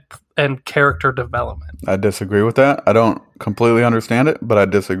plot and character development. I disagree with that. I don't completely understand it, but I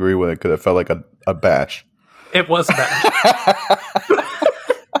disagree with it because it felt like a bash. It was a bash.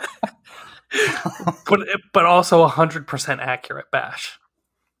 but also 100% accurate bash.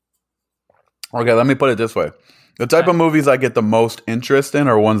 Okay, let me put it this way. The type of movies I get the most interest in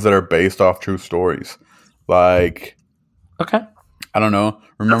are ones that are based off true stories. Like, okay, I don't know.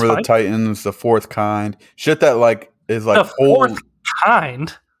 Remember the Titans, The Fourth Kind, shit that like is like The Fourth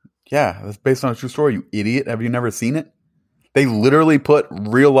Kind. Yeah, that's based on a true story. You idiot! Have you never seen it? They literally put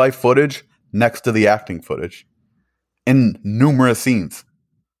real life footage next to the acting footage in numerous scenes,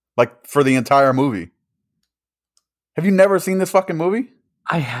 like for the entire movie. Have you never seen this fucking movie?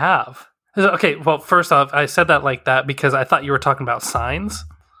 I have. Okay, well, first off, I said that like that because I thought you were talking about Signs.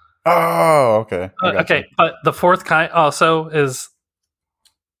 Oh, okay. Okay, but The Fourth Kind also is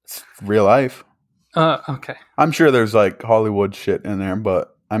it's real life. Okay. I'm sure there's like Hollywood shit in there,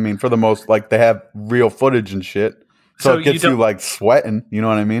 but I mean, for the most, like they have real footage and shit, so it gets you like sweating. You know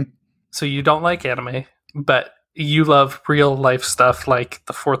what I mean? So you don't like anime, but you love real life stuff like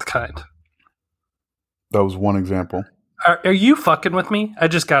The Fourth Kind. That was one example. Are you fucking with me? I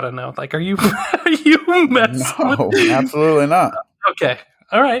just gotta know. Like, are you messing with me? No, absolutely not. Okay.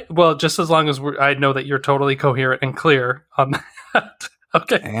 All right. Well, just as long as I know that you're totally coherent and clear on that.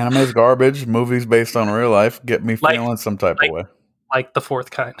 Okay. Anime's garbage. Movies based on real life get me feeling some type of way. Like The Fourth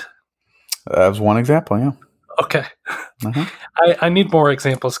Kind. That was one example, yeah. Okay. I need more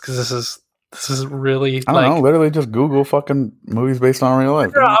examples because this is This is really I don't know. Literally, just Google fucking movies based on real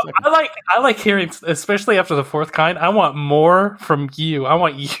life. Give me a second. I like hearing, especially after the fourth kind. I want more from you. I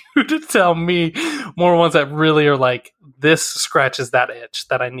want you to tell me more ones that really are like this scratches that itch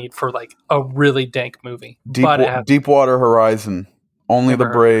that I need for like a really dank movie. Deepwater Horizon, Only the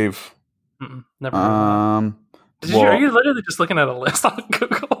Brave. Never heard of that. Are you literally just looking at a list on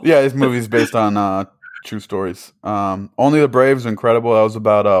Google? Yeah, it's movies based on true stories. Only the Brave is incredible. That was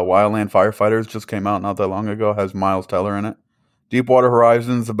about wildland firefighters. Just came out not that long ago. Has Miles Teller in it. Deepwater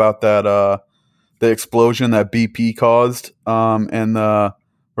Horizon's about that the explosion that BP caused in the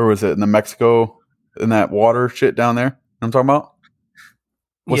where was it in the Mexico in that water shit down there. You know what I'm talking about?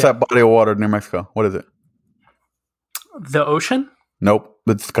 What's that body of water near Mexico? What is it? The ocean? Nope,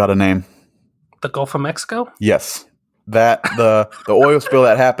 it's got a name. The Gulf of Mexico? Yes. That the oil spill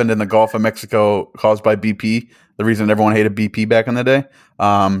that happened in the Gulf of Mexico caused by BP, the reason everyone hated BP back in the day.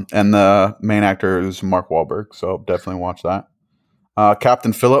 And the main actor is Mark Wahlberg, so definitely watch that.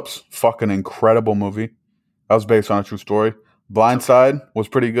 Captain Phillips, fucking incredible movie. That was based on a true story. Blindside was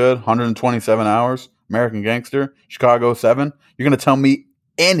pretty good, 127 hours. American Gangster, Chicago 7. You're going to tell me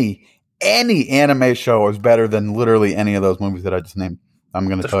any anime show is better than literally any of those movies that I just named. I'm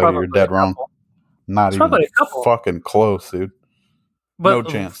going to tell you you're dead wrong. Not even fucking close, dude. But no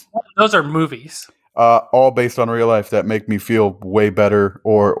chance. Those are movies. All based on real life that make me feel way better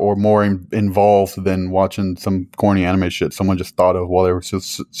or more involved than watching some corny anime shit someone just thought of while they were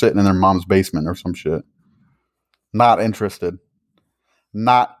just sitting in their mom's basement or some shit. Not interested.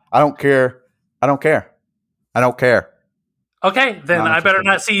 I don't care. Okay, then I better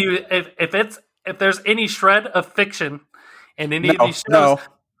not see you if there's any shred of fiction in any of these shows. No.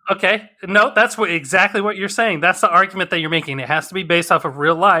 Okay, no, that's exactly what you're saying. That's the argument that you're making. It has to be based off of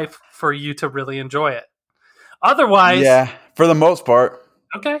real life for you to really enjoy it. Otherwise, yeah, for the most part.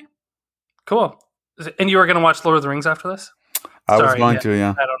 Okay, cool. And you were going to watch Lord of the Rings after this? I was going to,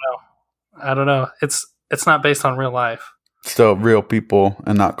 yeah. I don't know. It's not based on real life. Still real people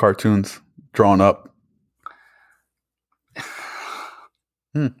and not cartoons drawn up.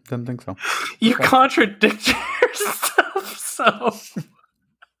 Didn't think so. You contradict yourself so.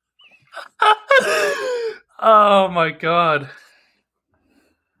 Oh my god.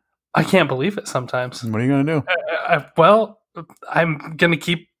 I can't believe it sometimes. What are you going to do? I'm going to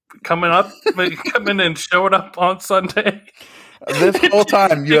keep coming and showing up on Sunday. This whole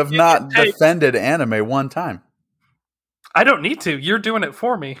time you have not defended anime one time. I don't need to. You're doing it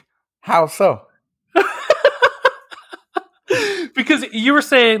for me. How so? Because you were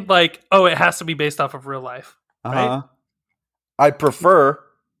saying like, oh, it has to be based off of real life. Right? I prefer.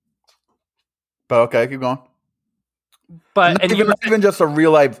 But okay, keep going. But not even just a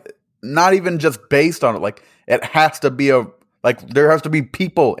real life, not even just based on it. Like it has to be there has to be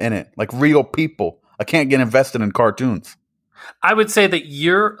people in it, like real people. I can't get invested in cartoons. I would say that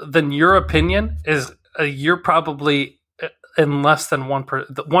your opinion is you're probably in less than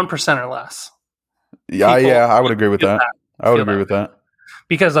 1% or less. Yeah, I would agree with that. I would agree with that.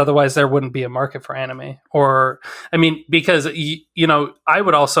 Because otherwise there wouldn't be a market for anime. Because, I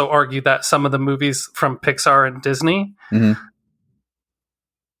would also argue that some of the movies from Pixar and Disney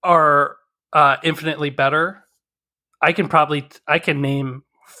are infinitely better. I can name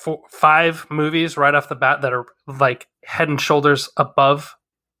 5 movies right off the bat that are like head and shoulders above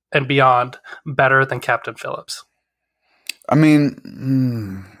and beyond better than Captain Phillips. I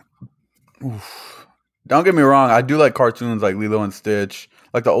mean, don't get me wrong. I do like cartoons like Lilo and Stitch,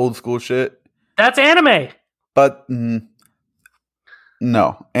 like the old school shit. That's anime. But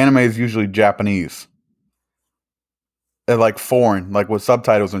no, anime is usually Japanese. They're like foreign, like with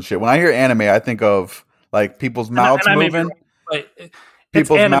subtitles and shit. When I hear anime, I think of like people's mouths moving,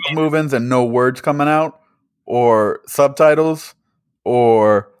 people's mouth movements and no words coming out, or subtitles,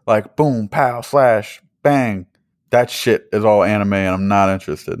 or like boom, pow, slash, bang. That shit is all anime, and I'm not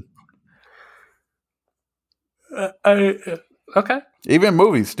interested. Okay. Even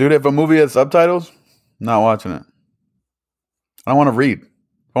movies, dude. If a movie has subtitles, I'm not watching it. I don't want to read. If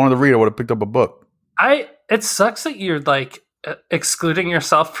I wanted to read, I would have picked up a book. It sucks that you're like excluding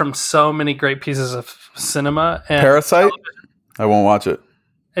yourself from so many great pieces of cinema. And Parasite? I won't watch it.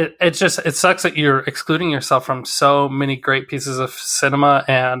 It sucks that you're excluding yourself from so many great pieces of cinema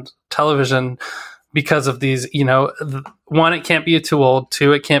and television because of these, 1, it can't be too old,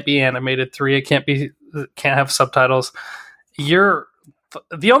 2, it can't be animated, 3, it can't have subtitles. You're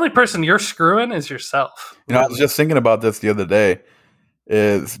the only person you're screwing is yourself. I was just thinking about this the other day.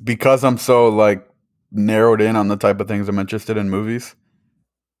 Is because I'm so like narrowed in on the type of things I'm interested in movies.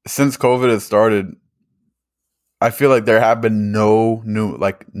 Since COVID has started, I feel like there have been no new,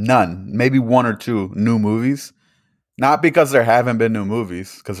 like none, maybe one or two new movies. Not because there haven't been new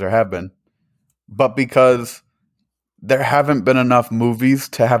movies, because there have been, but because there haven't been enough movies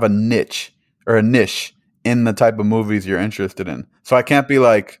to have a niche or a niche in the type of movies you're interested in. So I can't be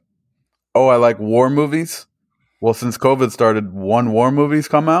like, oh, I like war movies. Well, since COVID started, one war movie's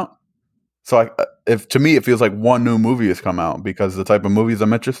come out. So if to me, it feels like one new movie has come out because the type of movies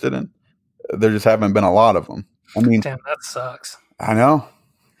I'm interested in, there just haven't been a lot of them. I mean, Damn, that sucks. I know.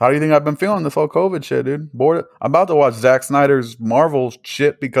 How do you think I've been feeling this whole COVID shit, dude? Bored. I'm about to watch Zack Snyder's Marvel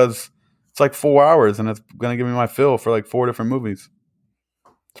shit because it's like 4 hours and it's gonna give me my fill for like 4 different movies.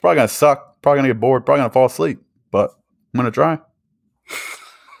 It's probably gonna suck. Probably gonna get bored. Probably gonna fall asleep. But I'm gonna try.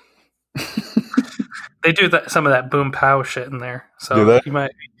 They do some of that boom pow shit in there, Do so they? you might.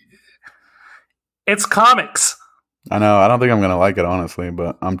 It's comics. I know. I don't think I'm gonna like it honestly,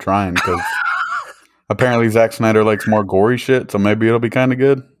 but I'm trying because apparently Zack Snyder likes more gory shit, so maybe it'll be kind of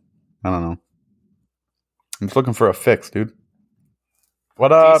good. I don't know. I'm just looking for a fix, dude.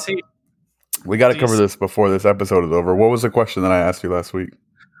 What up? We got to cover this before this episode is over. What was the question that I asked you last week?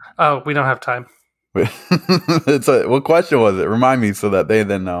 Oh, we don't have time. What question was it? Remind me so that they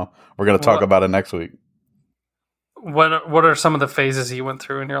then know. We're going to talk about it next week. What are some of the phases you went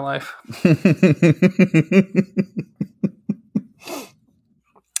through in your life?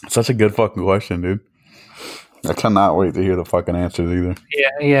 Such a good fucking question, dude. I cannot wait to hear the fucking answers either.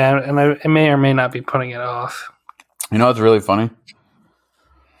 Yeah, and I may or may not be putting it off. You know what's really funny?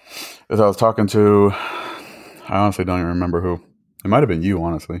 Is I was talking to, I honestly don't even remember who. It might have been you,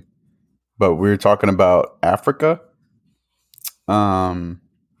 honestly. But we were talking about Africa.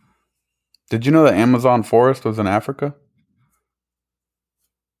 Did you know the Amazon forest was in Africa?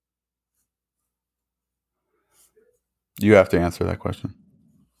 You have to answer that question.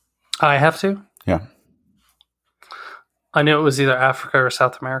 I have to? Yeah. I knew it was either Africa or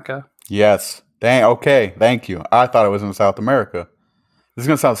South America. Yes. Okay. Thank you. I thought it was in South America. This is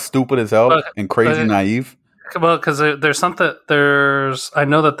going to sound stupid as hell and crazy naive. Well, because there's something, I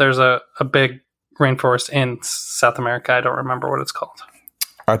know that there's a big rainforest in South America. I don't remember what it's called.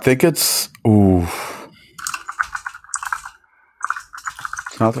 I think it's, it's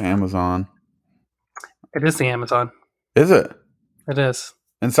not the Amazon. It is the Amazon. Is it? It is.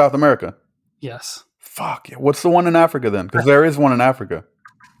 In South America? Yes. Fuck. Yeah. What's the one in Africa then? Because there is one in Africa.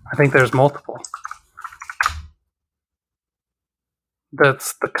 I think there's multiple.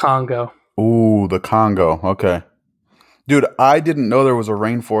 That's the Congo. Ooh, the Congo. Okay. Dude, I didn't know there was a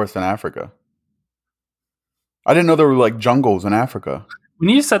rainforest in Africa. I didn't know there were like jungles in Africa. When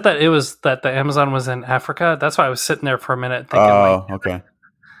you said that that the Amazon was in Africa, that's why I was sitting there for a minute thinking. Oh, okay.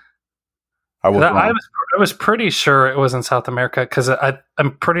 I was pretty sure it was in South America because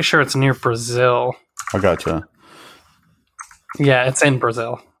I'm pretty sure it's near Brazil. I gotcha. Yeah, it's in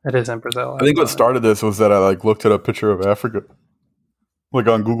Brazil. It is in Brazil. I think what started this was that I like looked at a picture of Africa, like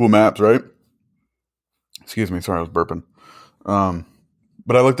on Google Maps, right? Excuse me, sorry, I was burping.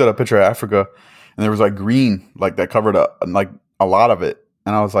 But I looked at a picture of Africa, and there was like green, like that covered a lot of it,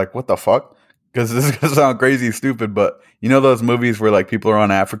 and I was like, "What the fuck?" Because this is gonna sound crazy, stupid, but you know those movies where like people are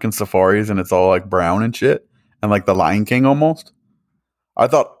on African safaris and it's all like brown and shit, and like The Lion King almost. I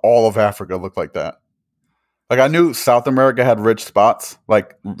thought all of Africa looked like that. Like I knew South America had rich spots,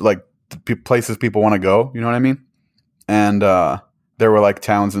 like places people want to go. You know what I mean? And there were like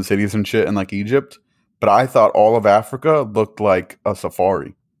towns and cities and shit in like Egypt. But I thought all of Africa looked like a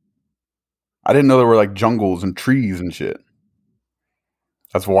safari. I didn't know there were like jungles and trees and shit.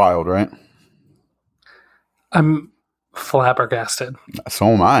 That's wild, right? I'm flabbergasted. So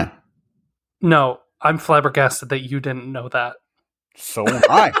am I. No, I'm flabbergasted that you didn't know that. So am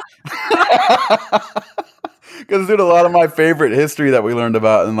I. Because, dude, a lot of my favorite history that we learned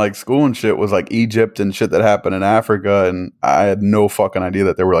about in like school and shit was like Egypt and shit that happened in Africa. And I had no fucking idea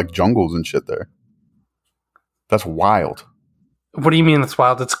that there were like jungles and shit there. That's wild. What do you mean it's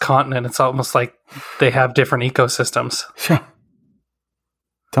wild? It's a continent. It's almost like they have different ecosystems. Yeah.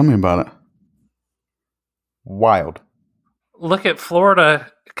 Tell me about it. Wild. Look at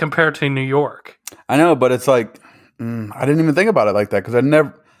Florida compared to New York. I know, but it's like, I didn't even think about it like that because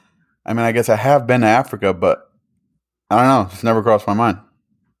I guess I have been to Africa, but I don't know. It's never crossed my mind.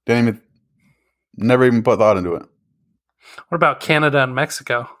 Never even put thought into it. What about Canada and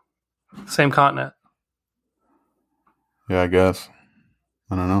Mexico? Same continent. Yeah, I guess.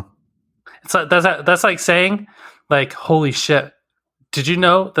 I don't know. It's like, that's like saying, like, holy shit. Did you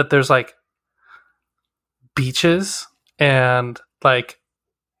know that there's like beaches and like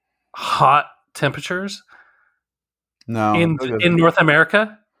hot temperatures No. in North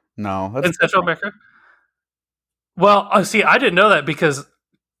America? No. In Central America? Well, see, I didn't know that because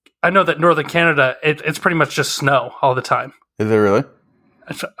I know that northern Canada, it's pretty much just snow all the time. Is it really?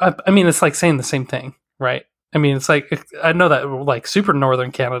 I mean, it's like saying the same thing, right? I mean, it's like I know that like super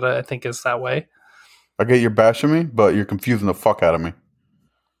northern Canada, I think is that way. I get you're bashing me, but you're confusing the fuck out of me.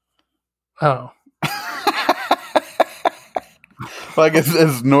 Oh, Like,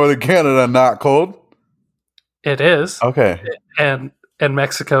 is Northern Canada not cold? it is, Okay. and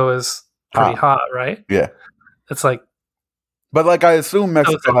Mexico is pretty hot, right? Yeah. It's like, But, like, I assume so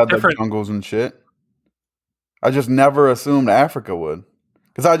Mexico had, like, different. jungles and shit. I just never assumed Africa would.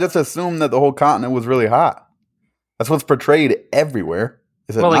 Because I just assumed that the whole continent was really hot. That's what's portrayed everywhere.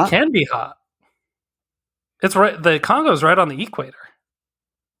 Is it Well, not? it can be hot. It's right. The Congo's right on the equator,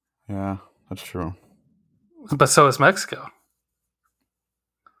 Yeah, that's true. but so is Mexico.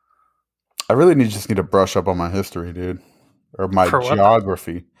 I really just need to brush up on my history, dude. Or my For what?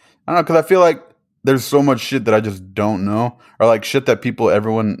 geography. I don't know, because I feel like there's so much shit that I just don't know. Or, like, shit that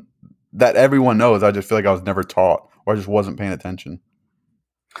everyone knows. I just feel like I was never taught. Or I just wasn't paying attention.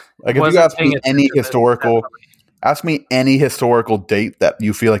 Like, if you ask me any historical date that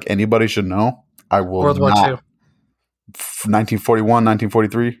you feel like anybody should know, I will World War not. II. 1941,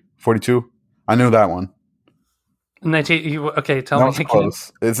 1943, 42. I knew that one. 19. Okay, tell That me was again.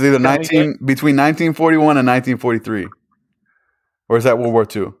 close. It's either between 1941 and 1943. Or is that World War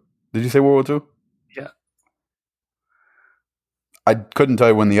II? Did you say World War II? Yeah. I couldn't tell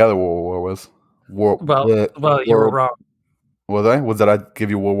you when the other World War was. Well, you were wrong. Was I? Did I give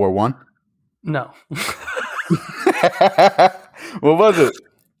you World War One? No. What was it?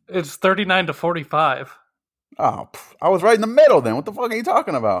 It's 39 to 45. Oh, I was right in the middle then. What the fuck are you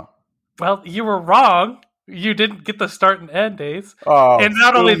talking about? Well, you were wrong. You didn't get the start and end dates. Oh, and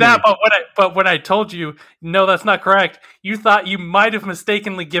not only that, but when I told you, no, that's not correct, you thought you might have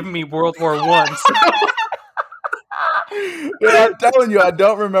mistakenly given me World War One. Dude, I'm telling you, I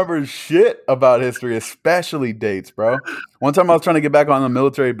don't remember shit about history, especially dates, bro. One time I was trying to get back on the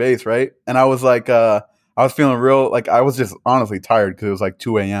military base, right? And I was like, I was feeling real, like, I was just honestly tired because it was like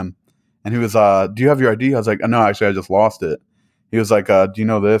 2 a.m. And he was, do you have your ID? I was like, no, actually, I just lost it. He was like, do you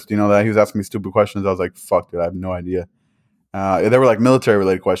know this? Do you know that? He was asking me stupid questions. I was like, fuck, dude, I have no idea. They were like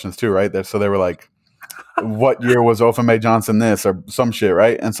military-related questions too, right? So they were like, what year was Ofa May Johnson this or some shit,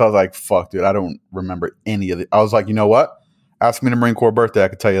 right? And so I was like, fuck, dude, I don't remember any of it. I was like, you know what? Ask me the Marine Corps birthday. I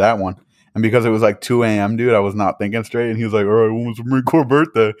could tell you that one. And because it was like 2 a.m., dude, I was not thinking straight. And he was like, all right, when was the Marine Corps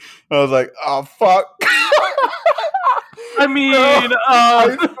birthday? And I was like, oh, fuck. I mean,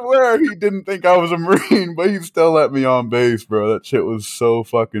 I swear he didn't think I was a Marine, but he still let me on base, bro. That shit was so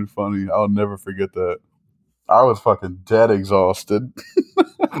fucking funny. I'll never forget that. I was fucking dead exhausted.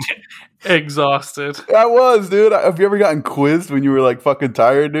 Exhausted. I was, dude. Have you ever gotten quizzed when you were like fucking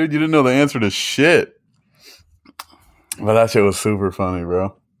tired, dude? You didn't know the answer to shit. But that shit was super funny,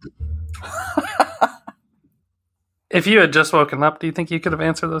 bro. If you had just woken up, do you think you could have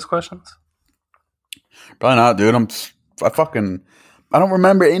answered those questions? Probably not, dude. I don't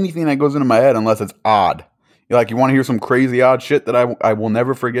remember anything that goes into my head unless it's odd. You want to hear some crazy odd shit that I will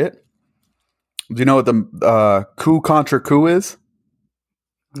never forget? Do you know what the coup contra coup is?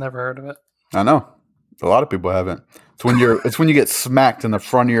 Never heard of it. I know. A lot of people haven't. It's when you get smacked in the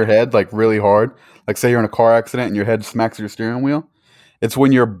front of your head like really hard. Like say you're in a car accident and your head smacks your steering wheel. It's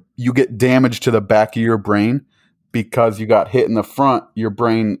when you get damage to the back of your brain because you got hit in the front. Your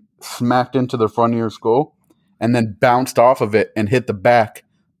brain smacked into the front of your skull and then bounced off of it and hit the back.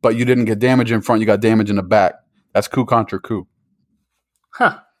 But you didn't get damage in front. You got damage in the back. That's coup contra coup.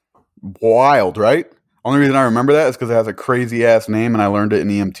 Huh. Wild, right? Only reason I remember that is because it has a crazy ass name and I learned it in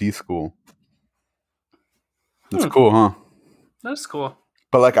EMT school. That's cool, huh? That's cool.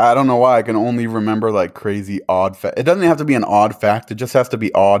 But like, I don't know why I can only remember like crazy odd fact. It doesn't have to be an odd fact. It just has to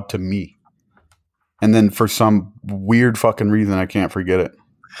be odd to me. And then for some weird fucking reason, I can't forget it.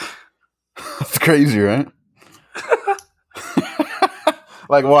 It's crazy, right?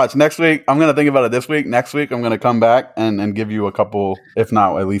 Like, watch next week. I'm gonna think about it this week. Next week, I'm gonna come back and give you a couple, if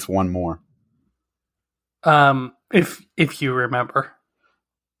not at least one more. If you remember.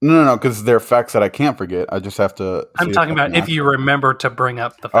 No, because they're facts that I can't forget. I just have to. I'm talking about if you remember to bring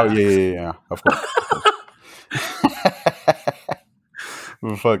up the facts. Oh yeah. Of course.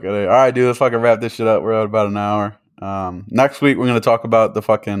 Well, fuck it. All right, dude. Let's fucking wrap this shit up. We're at about an hour. Next week we're gonna talk about the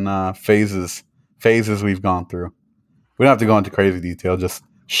fucking phases we've gone through. We don't have to go into crazy detail. Just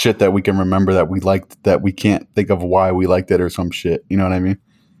shit that we can remember that we liked that we can't think of why we liked it or some shit. You know what I mean?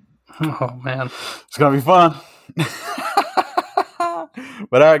 Oh man, it's gonna be fun.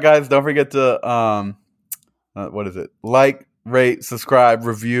 But all right, guys, don't forget to what is it? Like, rate, subscribe,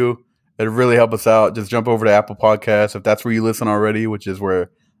 review. It'd really help us out. Just jump over to Apple Podcasts if that's where you listen already, which is where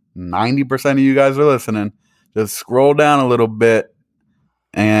 90% of you guys are listening. Just scroll down a little bit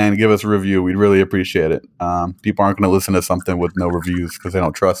and give us a review. We'd really appreciate it. People aren't going to listen to something with no reviews because they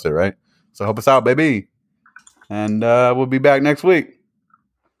don't trust it, right? So help us out, baby. And we'll be back next week.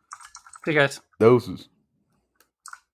 See you guys. Doses.